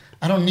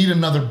I don't need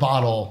another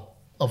bottle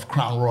of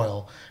Crown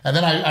Royal. And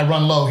then I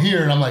run low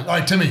here and I'm like, all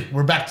right, Timmy,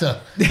 we're back to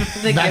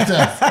gift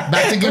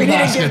baskets.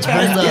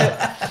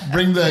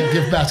 Bring the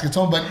gift baskets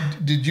home. But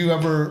did you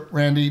ever,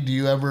 Randy,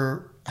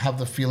 have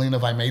the feeling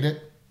of I made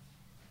it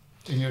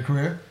in your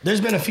career?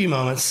 There's been a few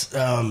moments.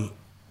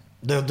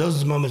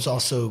 Those moments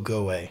also go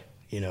away.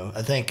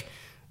 I think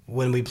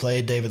when we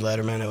played David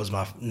Letterman, it was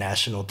my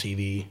national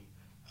TV,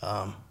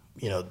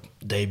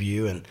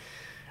 debut. And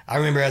I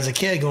remember as a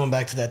kid going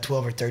back to that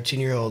 12 or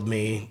 13-year-old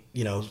me,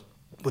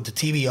 with the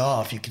TV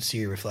off, you could see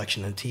your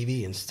reflection on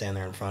TV and stand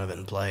there in front of it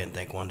and play and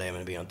think one day I'm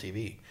going to be on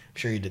TV. I'm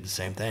sure you did the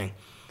same thing.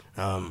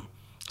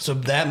 So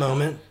that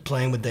moment,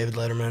 playing with David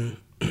Letterman,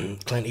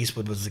 Clint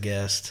Eastwood was the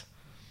guest.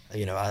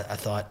 I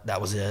thought that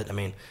was it. I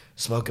mean,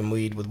 smoking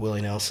weed with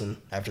Willie Nelson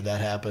after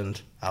that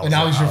happened. And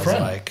now he's your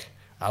friend.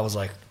 I was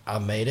like,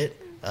 I've made it.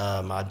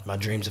 My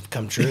dreams have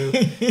come true.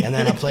 And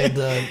then I played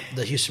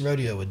the Houston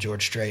Rodeo with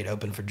George Strait,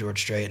 opened for George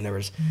Strait, and there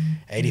was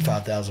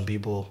 85,000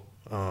 people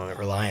at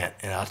Reliant.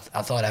 And I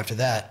thought after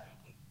that,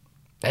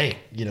 hey,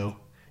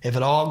 if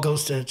it all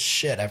goes to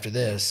shit after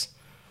this,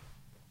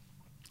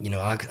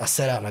 I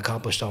set out and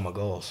accomplished all my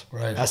goals.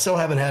 Right. I still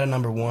haven't had a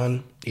number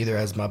one, either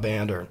as my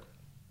band or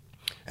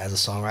as a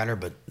songwriter,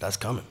 but that's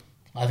coming.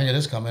 I think it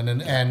is coming.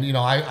 And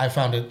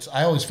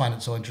I always find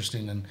it so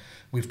interesting, and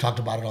we've talked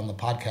about it on the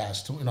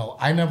podcast.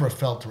 I never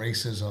felt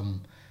racism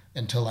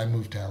until I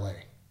moved to LA.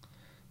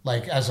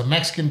 Like as a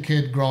Mexican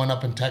kid growing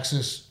up in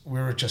Texas, we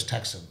were just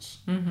Texans,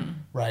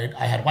 right?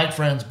 I had white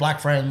friends, black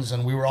friends,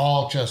 and we were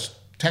all just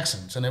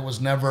Texans. And it was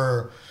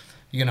never,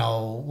 we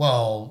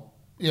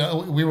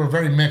were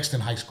very mixed in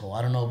high school.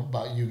 I don't know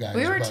about you guys.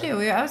 We were but too.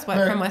 I was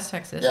from West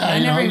Texas. Yeah, I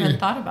never even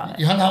thought about it.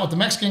 You hung out with the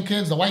Mexican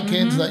kids, the white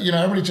kids,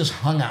 everybody just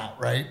hung out,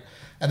 right?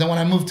 And then when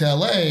I moved to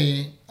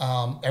LA,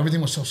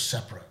 everything was so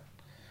separate.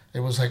 It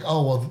was like,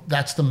 oh, well,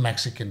 that's the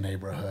Mexican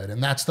neighborhood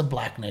and that's the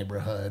black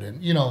neighborhood.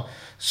 And,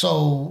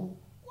 so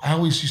I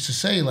always used to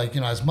say, like,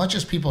 as much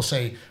as people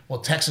say,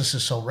 well, Texas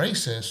is so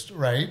racist,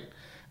 right?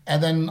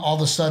 And then all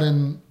of a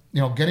sudden,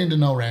 getting to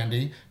know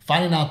Randy,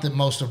 finding out that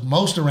most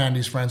of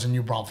Randy's friends in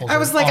New Braunfels I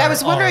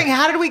was wondering,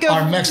 how did we go?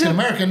 Are Mexican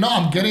American? No,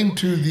 I'm getting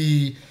to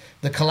the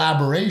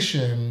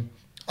collaboration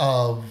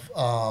of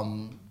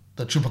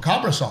the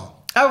Chupacabra song.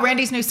 Oh,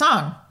 Randy's new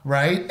song.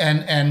 Right,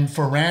 and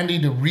for Randy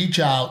to reach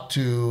out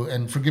to,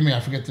 and forgive me, I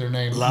forget their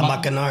name. La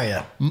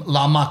Maquinaria.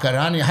 La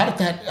Macarena.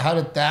 How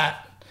did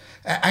that?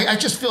 I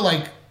just feel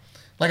like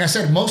I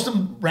said, most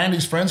of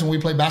Randy's friends when we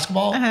play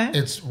basketball,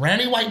 it's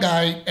Randy, white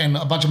guy, and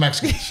a bunch of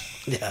Mexicans.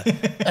 Yeah.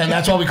 And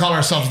that's why we call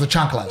ourselves the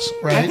Chanclas,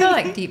 I right? feel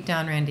like deep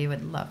down Randy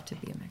would love to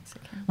be a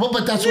Mexican. Well,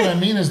 but that's what I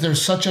mean is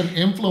there's such an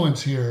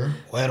influence here,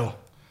 Bueno.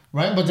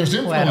 right? But there's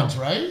influence,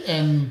 right?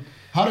 And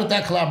how did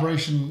that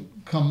collaboration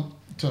come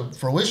to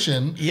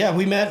fruition? Yeah,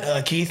 we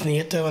met, Keith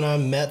Nieto and I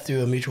met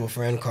through a mutual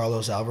friend,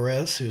 Carlos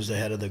Alvarez, who's the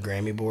head of the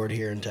Grammy board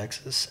here in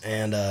Texas.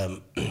 And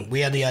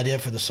we had the idea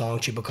for the song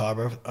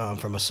Chupacabra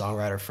from a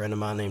songwriter friend of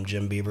mine named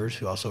Jim Beavers,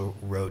 who also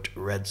wrote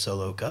Red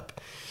Solo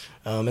Cup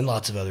and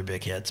lots of other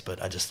big hits,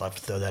 but I just like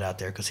to throw that out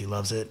there because he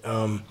loves it.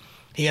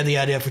 he had the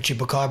idea for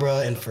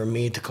Chupacabra and for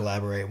me to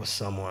collaborate with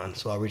someone.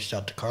 So I reached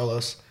out to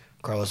Carlos.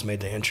 Carlos made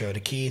the intro to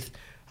Keith.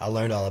 I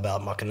learned all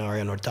about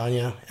Maquinaria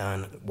Norteña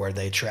and where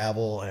they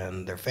travel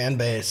and their fan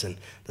base and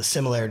the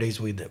similarities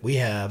we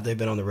have. They've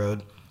been on the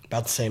road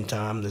about the same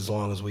time, as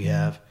long as we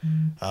have.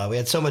 We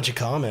had so much in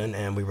common,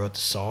 and we wrote the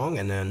song,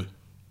 and then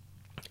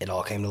it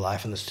all came to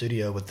life in the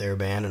studio with their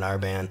band and our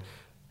band,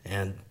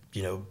 and,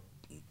 you know,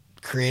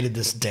 created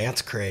this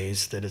dance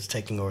craze that is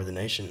taking over the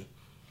nation.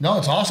 No,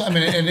 it's awesome. I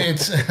mean, and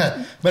it's,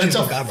 but it's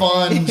a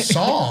fun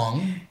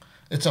song.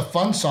 It's a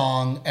fun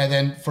song. And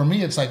then for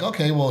me, it's like,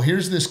 okay, well,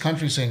 here's this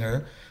country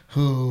singer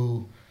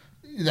who,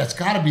 that's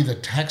got to be the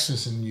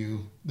Texas in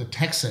you, the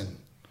Texan,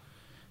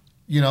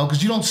 you know,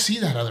 because you don't see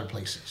that other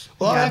places.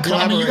 Well, I've had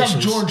I mean, you got collaborations.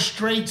 George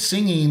Strait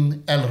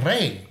singing El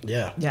Rey.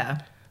 Yeah.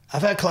 Yeah.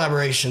 I've had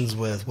collaborations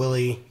with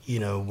Willie, you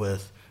know,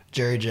 with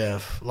Jerry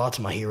Jeff, lots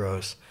of my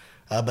heroes,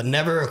 but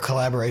never a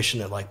collaboration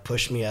that like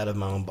pushed me out of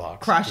my own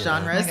box. Cross you know?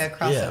 genres. Like a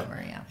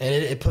crossover, yeah. And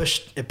it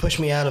pushed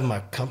me out of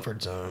my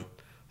comfort zone.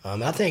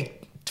 I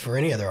think for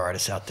any other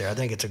artists out there, I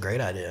think it's a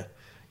great idea,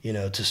 you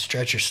know, to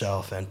stretch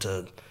yourself and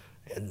to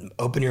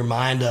open your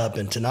mind up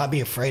and to not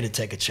be afraid to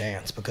take a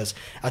chance. Because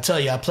I tell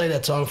you, I played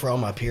that song for all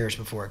my peers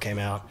before it came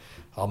out,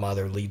 all my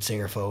other lead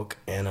singer folk,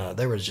 and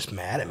they were just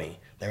mad at me.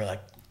 They were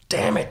like,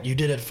 "Damn it, you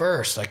did it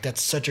first! Like,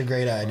 that's such a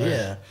great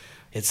idea. Right.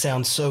 It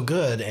sounds so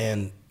good,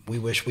 and we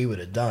wish we would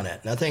have done it."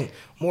 And I think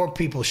more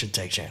people should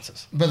take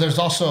chances. But there's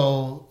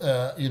also,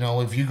 you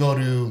know, if you go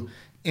to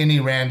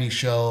any Randy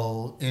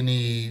show,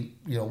 any,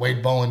 you know,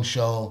 Wade Bowen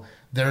show,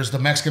 there's the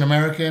Mexican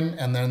American,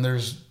 and then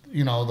there's,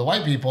 you know, the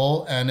white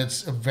people, and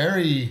it's a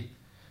very,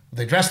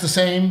 they dress the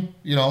same,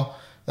 you know.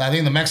 I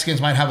think the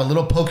Mexicans might have a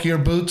little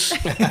pokier boots,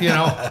 you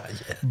know, yeah.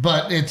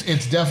 But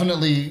it's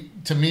definitely,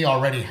 to me,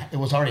 it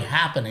was already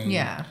happening.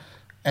 Yeah.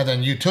 And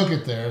then you took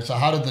it there. So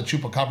how did the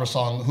Chupacabra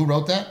song, who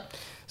wrote that?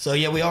 So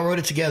yeah, we all wrote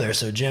it together.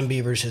 So Jim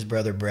Beavers, his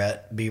brother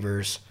Brett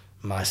Beavers,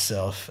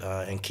 myself,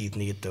 and Keith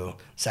Nieto,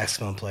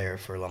 saxophone player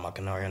for La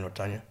Maquinaria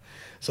Norteña.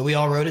 So we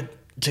all wrote it.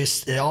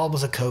 It all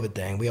was a COVID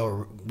thing. We all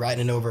were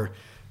writing it over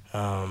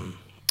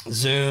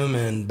Zoom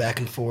and back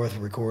and forth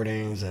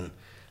recordings, and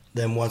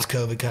then once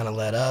COVID kind of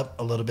let up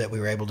a little bit, we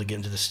were able to get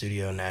into the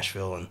studio in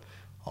Nashville and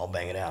all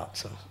bang it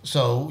out.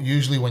 So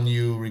usually when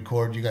you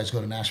record, you guys go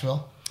to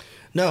Nashville?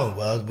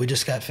 No, we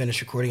just got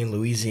finished recording in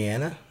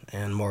Louisiana,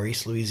 in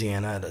Maurice,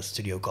 Louisiana, at a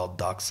studio called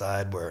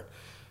Dockside, where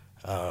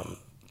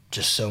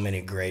just so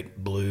many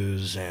great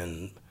blues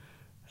and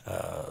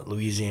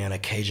Louisiana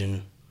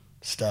Cajun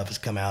stuff has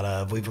come out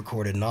of. We've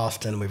recorded in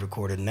Austin, we've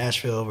recorded in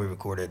Nashville, we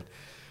recorded,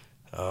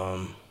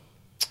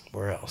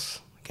 where else?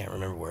 I can't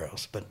remember where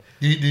else. But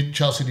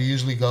Chelsea, do you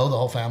usually go? The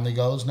whole family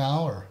goes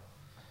now, or?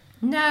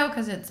 No,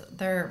 because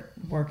they're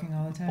working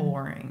all the time.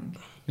 Boring.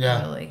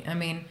 Yeah. Really. I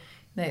mean,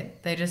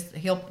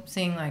 he'll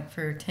sing like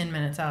for 10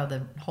 minutes out of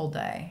the whole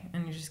day,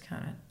 and you just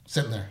kind of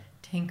sitting there.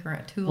 Tinker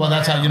at two. Well,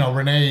 that's how, you know,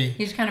 Renee.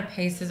 He just kind of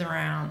paces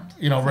around.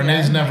 You know,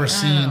 Renee's never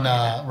seen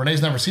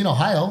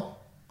Ohio.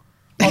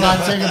 Oh, no, I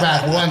take it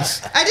back.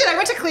 Once I did. I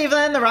went to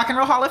Cleveland, the Rock and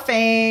Roll Hall of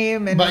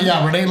Fame. But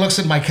yeah, Renee looks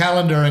at my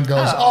calendar and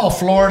goes, "Oh,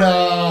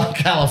 Florida,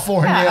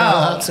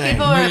 California,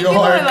 People New York."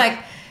 are like,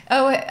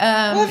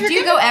 do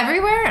you go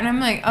everywhere? And I'm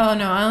like, oh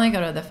no, I only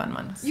go to the fun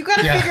ones. You got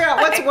to figure out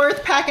what's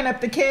worth packing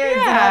up the kids.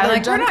 Yeah, and all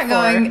like we're not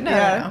going.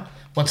 No.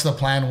 What's the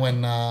plan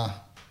when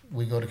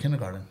we go to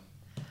kindergarten?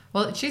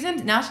 Well, she's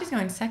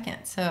going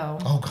second. So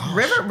oh gosh,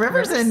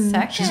 River's in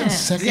second. She's in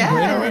second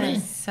grade already.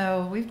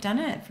 So we've done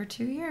it for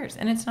 2 years,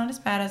 and it's not as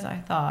bad as I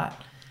thought.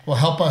 Well,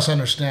 help us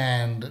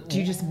understand. Do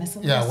you just miss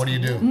a Yeah, what do you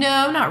do?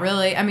 No, not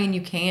really. I mean,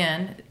 you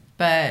can,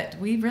 but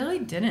we really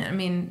didn't. I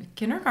mean,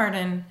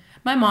 kindergarten.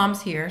 My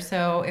mom's here,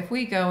 so if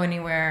we go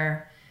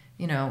anywhere,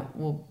 you know,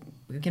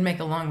 we can make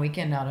a long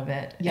weekend out of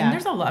it. Yeah. And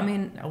there's a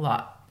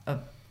lot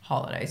of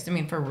holidays. I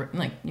mean, for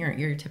like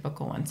your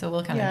typical one. So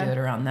we'll kind of do it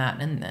around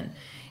that, and then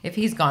if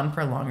he's gone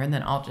for longer,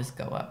 then I'll just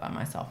go up by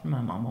myself, and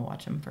my mom will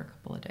watch him for a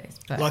couple of days.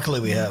 But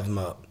luckily, we have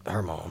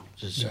her mom.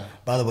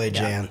 By the way,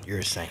 Jan, you're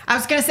a saint. I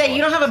was gonna say,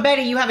 you don't have a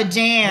Betty, you have a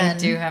Jan.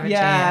 We do have a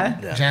Jan.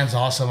 Yeah. Jan's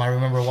awesome. I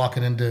remember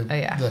walking into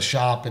the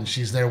shop, and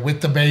she's there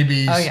with the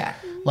babies. Oh yeah.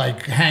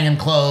 Like hanging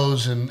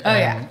clothes and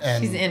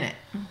she's in it.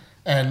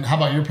 And how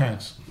about your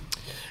parents?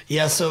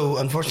 Yeah, so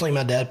unfortunately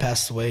my dad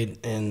passed away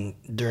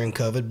during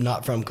COVID,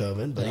 not from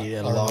COVID, but he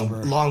had a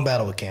long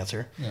battle with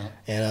cancer. Yeah.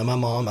 And my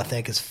mom, I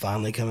think, is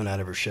finally coming out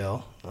of her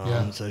shell.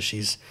 So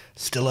she's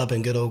still up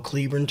in good old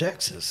Cleburne,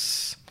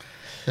 Texas.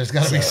 There's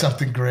got to be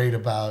something great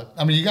about,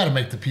 I mean, you got to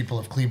make the people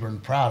of Cleburne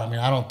proud. I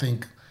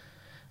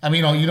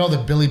mean, you know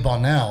that Billy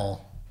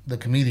Bonnell, the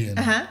comedian,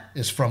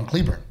 is from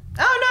Cleburne.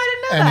 Oh, no, I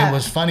didn't know that. And it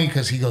was funny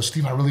because he goes,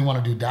 "Steve, I really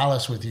want to do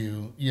Dallas with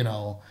you, you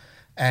know."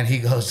 And he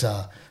goes,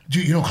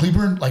 "Do you know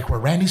Cleburne, like where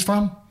Randy's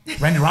from?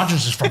 Randy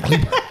Rogers is from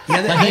Cleburne."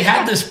 Like he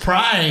had this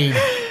pride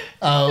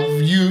of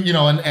you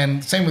know,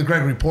 and same with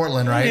Gregory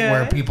Portland, right? Yeah.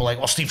 Where people are like,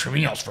 "Well, Steve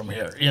Trevino's from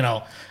here," you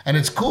know. And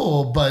it's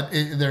cool, but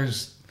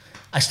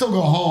I still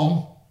go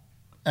home,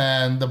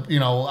 and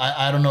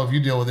I don't know if you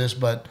deal with this,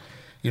 but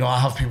you know, I'll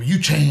have people, "You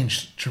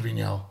changed,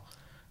 Trevino."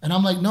 And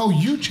I'm like, no,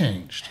 you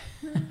changed.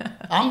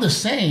 I'm the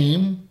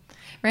same.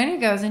 Randy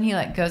goes and he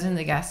like goes in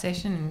the gas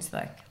station and he's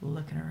like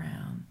looking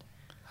around,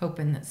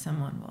 hoping that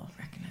someone will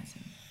recognize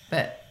him.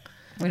 But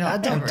we don't. I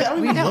don't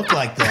we even don't look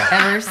like that.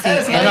 ever see I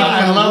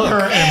anyone. love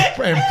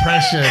her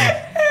impression.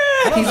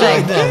 He's look like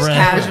like that, Randy.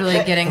 casually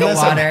getting a Unless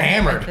I'm water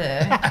hammered.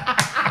 at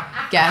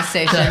the gas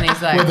station. He's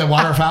With the like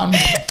water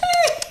fountain.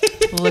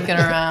 looking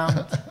around,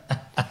 Look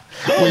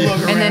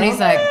and then around. he's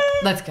like,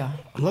 "Let's go.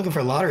 I'm looking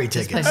for lottery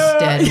This tickets.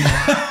 place is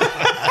dead."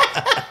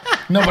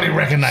 Nobody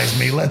recognized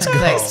me. Let's go.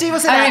 Like, Steve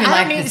was I don't like, even I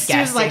like don't need. this Steve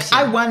gas was like,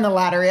 station. I won the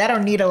lottery. I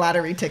don't need a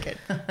lottery ticket.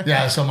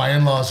 Yeah, so my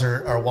in-laws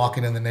are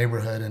walking in the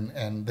neighborhood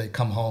and they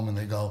come home and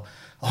they go,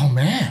 oh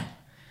man,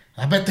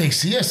 I bet they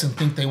see us and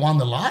think they won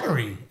the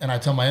lottery. And I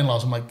tell my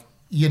in-laws, I'm like,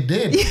 you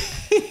did. You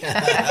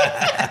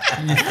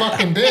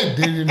fucking did,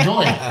 dude.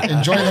 Enjoy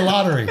the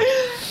lottery.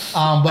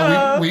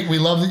 But we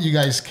love that you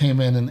guys came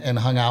in and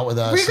hung out with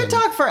us. We could and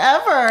talk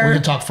forever. We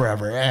could talk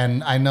forever.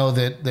 And I know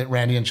that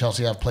Randy and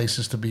Chelsea have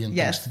places to be and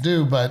Yes. things to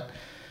do, but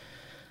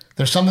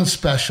there's something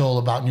special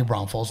about New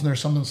Braunfels, and there's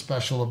something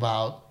special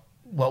about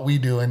what we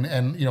do.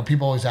 And you know,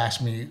 people always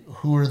ask me,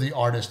 who are the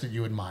artists that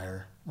you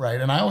admire, right?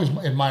 And I always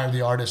admire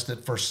the artists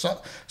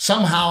that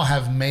somehow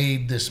have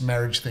made this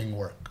marriage thing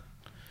work.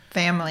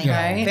 Family,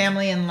 Right.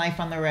 Family and life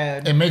on the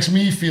road. It makes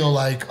me feel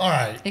like, all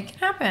right, It can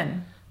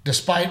happen.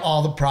 despite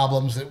all the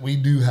problems that we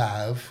do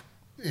have,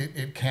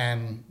 it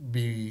can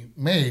be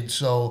made.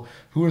 So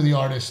who are the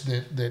artists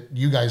that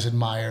you guys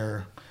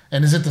admire?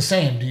 And is it the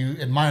same? Do you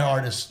admire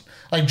artists?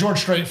 Like George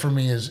Strait for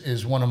me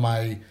is one of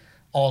my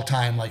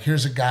all-time, like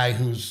here's a guy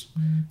who's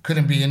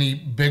couldn't be any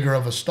bigger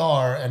of a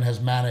star and has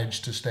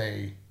managed to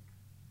stay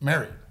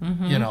married,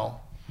 you know?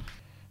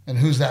 And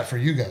who's that for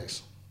you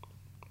guys?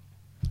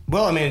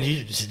 Well, I mean,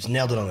 you just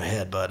nailed it on the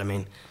head, bud. I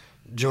mean,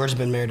 George's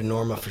been married to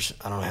Norma for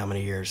I don't know how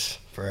many years,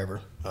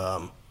 forever.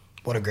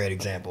 What a great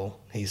example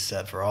he's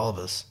set for all of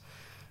us.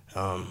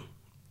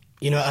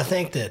 You know, I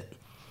think that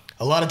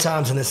a lot of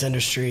times in this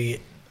industry,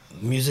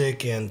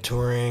 music and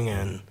touring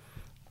and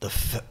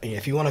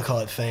if you want to call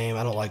it fame,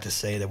 I don't like to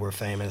say that we're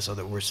famous or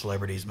that we're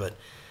celebrities, but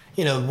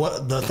you know,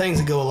 what the things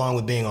that go along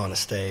with being on a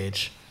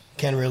stage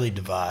can really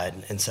divide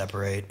and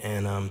separate.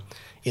 And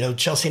you know,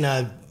 Chelsea and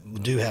I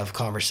do have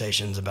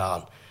conversations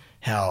about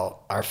how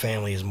our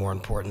family is more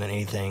important than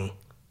anything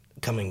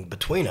coming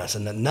between us,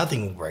 and that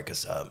nothing will break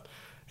us up.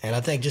 And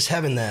I think just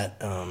having that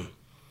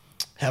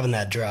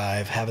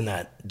drive, having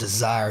that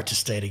desire to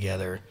stay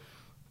together,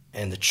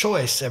 and the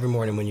choice every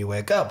morning when you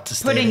wake up to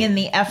stay Putting in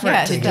the effort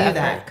Yes, to do the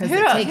that. Because Who,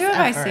 it do- takes who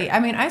have effort. I see? I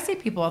mean, I see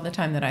people all the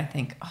time that I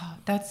think, oh,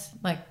 that's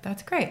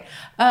great.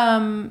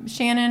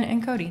 Shannon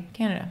and Cody,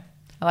 Canada.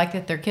 I like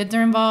that their kids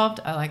are involved.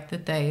 I like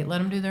that they let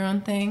them do their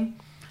own thing.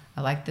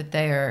 I like that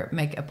they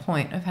make a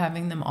point of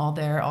having them all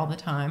there all the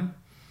time.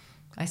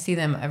 I see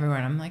them everywhere,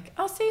 and I'm like,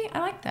 oh, see, I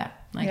like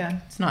that. Like, Yeah.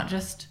 it's not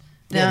just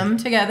them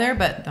together,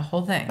 but the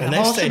whole thing. And the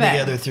they whole stayed shebang.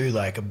 together through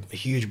like a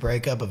huge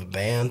breakup of a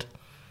band,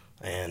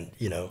 and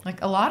you know,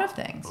 Like a lot of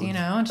things, you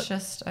know. It's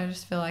just, I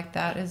just feel like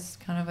that is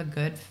kind of a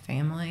good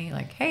family.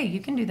 Like, hey, you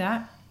can do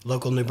that.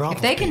 local New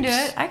Braunfels. If they can do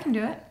peeps. it, I can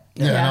do it.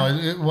 Yeah,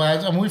 no,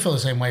 I mean, we feel the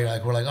same way.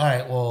 Like, we're like, all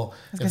right, well,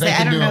 if gonna they say, I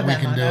can don't do know it, we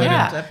them. can do I it. don't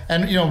Yeah. know.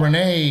 And you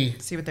know,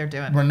 See what they're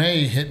doing.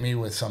 Renee hit me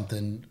with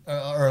something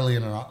early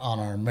on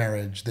our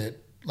marriage that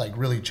like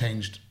really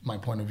changed my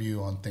point of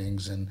view on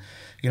things. And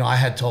you know, I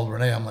had told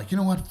Renee, I'm like, you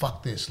know what,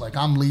 fuck this. Like,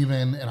 I'm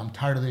leaving and I'm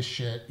tired of this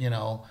shit. You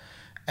know,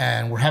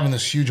 and we're having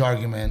this huge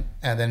argument.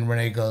 And then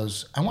Renee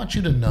goes, I want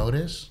you to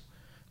notice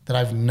that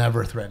I've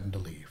never threatened to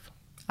leave.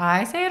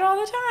 I say it all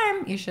the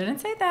time. You shouldn't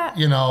say that.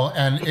 You know,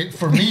 and it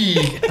for me,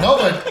 no,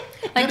 but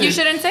Like, dude, you it-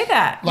 shouldn't say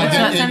that. Like, It's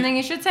not it- something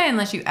you should say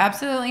unless you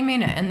absolutely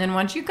mean it. And then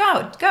once you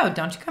go.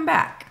 Don't you come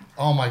back.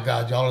 Oh my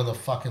God, y'all are the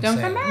fucking Don't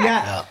same. come back.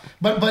 Yeah.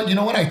 But you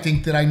know what? I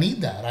think that I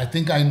need that. I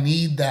think I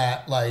need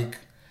that, like,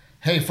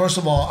 hey, first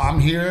of all, I'm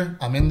here.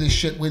 I'm in this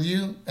shit with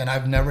you, and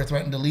I've never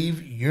threatened to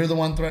leave. You're the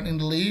one threatening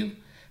to leave.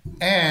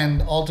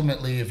 And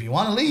ultimately, if you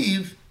want to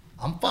leave,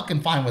 I'm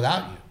fucking fine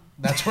without you.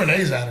 That's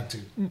Renee's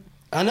attitude.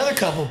 Another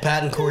couple,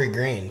 Pat and Corey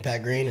Green.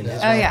 Pat Green and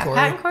his Oh, wife yeah. Corey.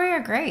 Pat and Corey are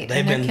great. They've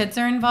And their been- kids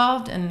are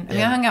involved. And I mean,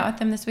 Yeah. I hung out with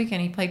them this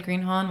weekend. He played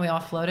Green Hall, and we all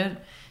floated.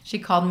 She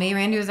called me.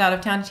 Randy was out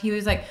of town. He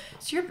was like,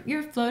 so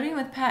you're floating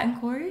with Pat and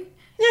Corey?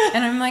 Yeah.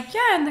 And I'm like,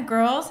 yeah, and the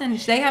girls. And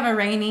they have a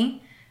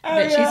Rainy.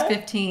 But she's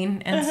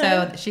 15, and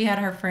so she had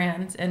her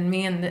friends, and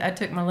I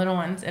took my little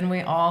ones, and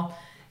we all,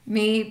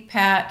 me,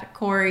 Pat,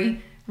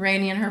 Corey,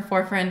 Rainey, and her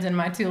 4 friends, and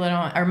my 2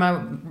 little, or my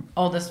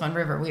oldest one,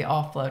 River, we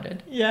all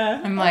floated. Yeah.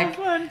 I'm like,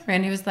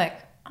 Randy was like,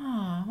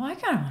 oh, well, I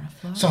kind of want to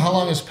float. So how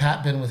long has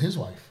Pat been with his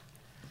wife?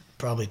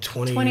 Probably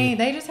 20. 20,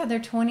 they just had their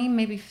 20,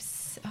 maybe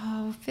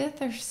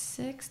 5th or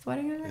 6th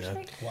wedding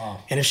anniversary. Wow.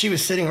 And if she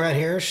was sitting right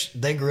here,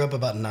 they grew up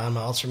about 9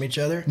 miles from each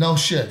other. No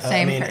shit.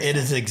 Same I mean, person. it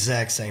is the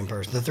exact same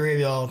person. The 3 of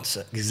y'all,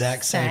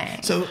 exact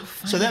same. Same.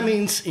 So that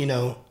means, you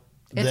know,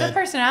 It's a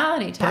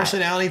personality type.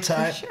 personality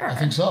type For sure. I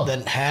think so.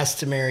 that has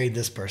to marry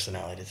this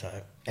personality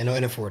type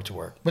and for it to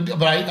work.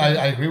 But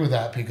I agree with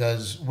that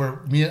because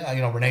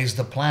Renee's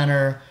the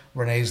planner,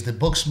 Renee's the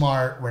book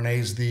smart,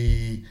 Renee's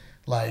the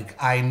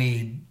Like, I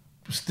need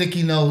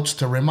sticky notes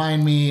to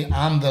remind me.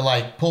 I'm the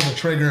like, pull the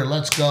trigger,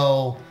 let's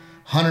go,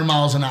 100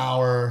 miles an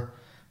hour,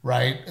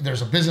 right?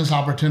 There's a business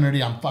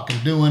opportunity, I'm fucking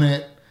doing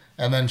it.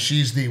 And then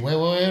she's the, wait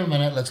a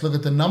minute, let's look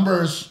at the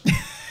numbers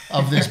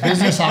of this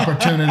business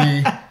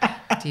opportunity.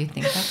 Do you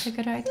think that's a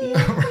good idea?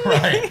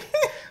 Right.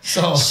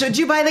 So Should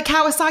you buy the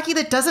Kawasaki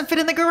that doesn't fit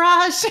in the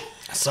garage?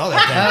 I saw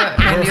that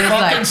thing. And We're you're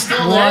fucking like,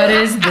 still what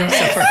there. is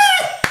this?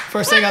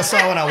 First thing I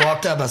saw when I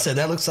walked up, I said,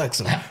 that looks like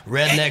some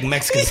redneck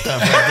Mexican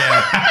stuff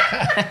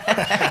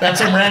right that's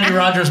some Randy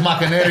Rogers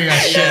Machineria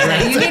shit,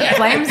 right? You need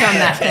flames on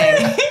that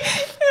thing.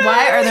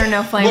 Why are there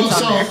no flames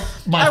Well, on there?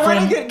 so my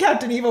friend, get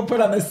Captain Evil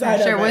put on the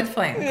side Sure, with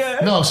flames.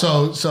 no,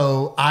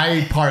 so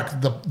I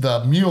parked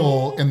the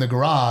mule in the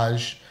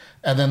garage,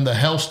 and then the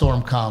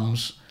hailstorm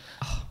comes,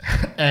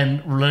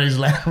 and Renee's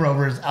Land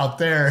Rover is out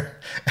there,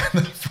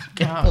 and the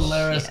fucking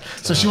hilarious.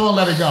 shit. So she won't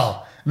let it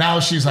go.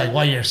 Now she's like,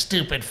 well, your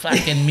stupid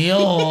fucking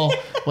mule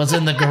was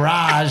in the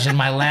garage, and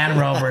my Land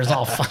Rover is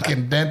all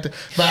fucking dented.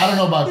 But I don't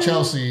know about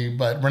Chelsea,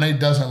 but Renee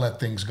doesn't let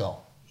things go,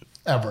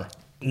 ever.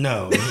 there.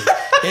 No,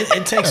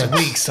 it takes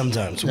weeks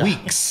sometimes.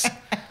 Weeks.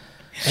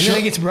 And then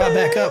it gets brought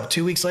back up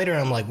 2 weeks later.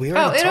 And I'm like, we Oh,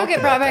 already it'll talked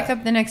get brought about back that.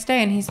 up the next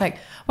day, and he's like,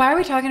 "Why are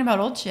we talking about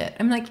old shit?"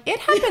 I'm like, "It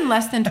happened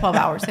less than 12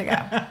 hours ago.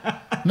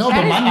 No,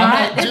 That but is I'm not.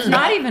 like, It's dude,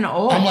 not even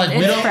old. I'm like, we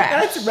it's don't-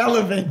 fresh."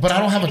 relevant. But I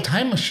don't have a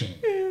time machine.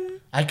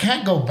 I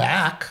can't go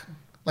back.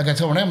 Like I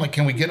told Renee, I'm like,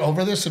 can we get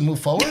over this and move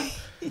forward?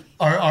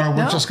 Or we're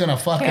No, just gonna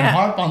fucking can't.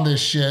 harp on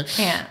this shit.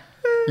 Can't.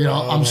 You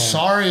know, I'm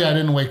sorry I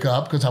didn't wake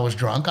up because I was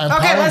drunk. I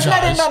Okay, let's not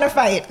apologize. end on a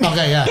fight.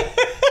 Okay, yeah.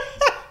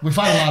 We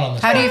fight a lot on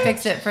this. How do you podcast.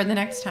 fix it for the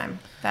next time?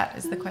 That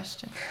is the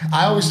question.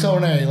 I always tell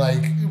Renee,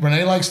 like,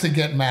 Renee likes to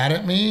get mad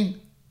at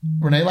me.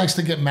 Renee likes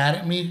to get mad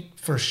at me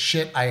for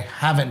shit I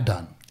haven't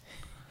done.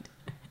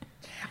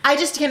 I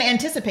just can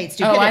anticipate Oh,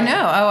 stupidity. I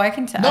know. Oh, I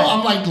can tell. No,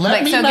 I'm like,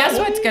 let me so not- guess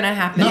what's gonna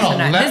happen No,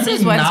 tonight? let This me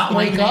is what's not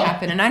going wake to up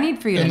happen, and I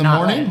need for you in to the not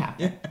morning. let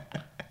it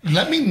happen.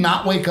 Let me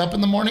not wake up in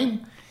the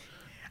morning.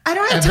 I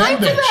don't have And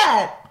time then for bitch.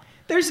 that.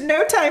 There's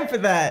no time for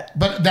that.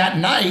 But that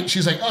night,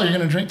 she's like, oh, you're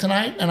going to drink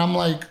tonight? And I'm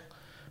like,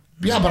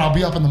 yeah, but I'll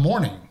be up in the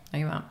morning. No,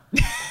 you won't.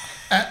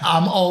 And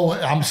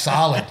I'm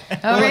solid.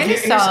 Oh,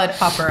 Randy's here's- solid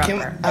popper Can-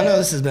 upper. I know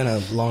this has been a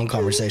long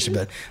conversation,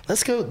 but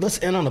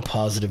let's end on a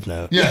positive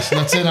note. Yes,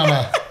 let's end on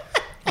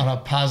a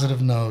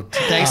positive note.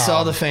 Thanks to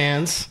all the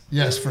fans.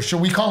 Yes, for sure.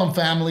 We call them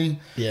family.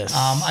 Yes.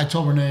 I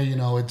told Renee, you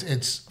know,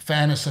 it's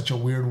fan is such a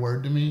weird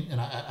word to me, and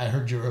I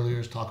heard you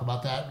earlier talk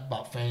about that,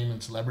 about fame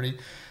and celebrity.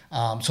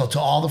 So to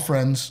all the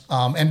friends,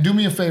 and do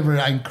me a favor,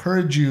 I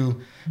encourage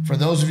you, for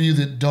those of you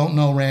that don't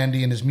know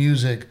Randy and his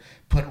music,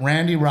 put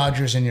Randy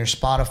Rogers in your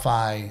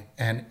Spotify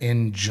and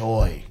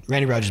enjoy.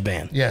 Randy Rogers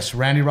Band. Yes,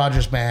 Randy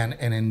Rogers Band,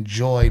 and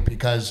enjoy,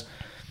 because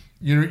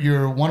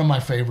you're one of my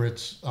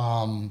favorites.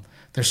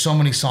 There's so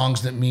many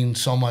songs that mean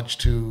so much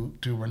to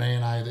Renee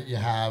and I that you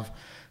have.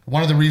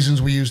 One of the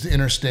reasons we used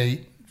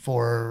Interstate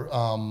for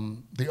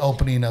the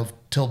opening of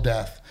Till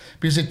Death,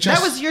 because it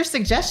just That was your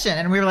suggestion,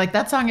 and we were like,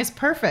 that song is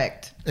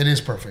perfect. it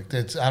is perfect.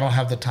 I don't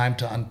have the time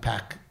to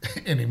unpack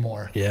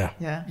anymore. Yeah.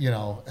 Yeah. You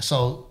know,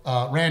 so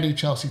Randy,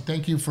 Chelsea,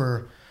 thank you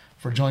for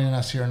joining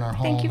us here in our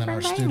home Thank you in for our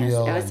inviting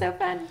studio. us. It was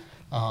And,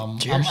 so fun.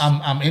 Cheers.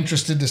 I'm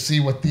interested to see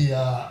what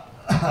the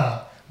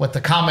what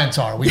the comments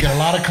are. We get a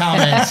lot of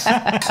comments,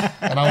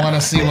 and I want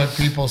to see what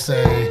people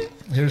say.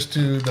 Here's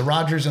to the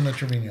Rogers and the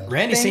Treviños.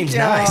 Randy Thank seems you.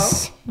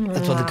 nice.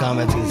 That's what the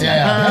comments can say.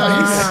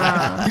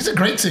 Yeah, no, he's a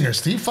great singer,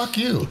 Steve. Fuck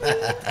you.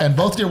 And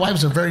both your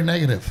wives are very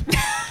negative.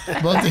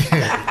 Both of you.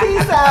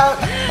 Peace out.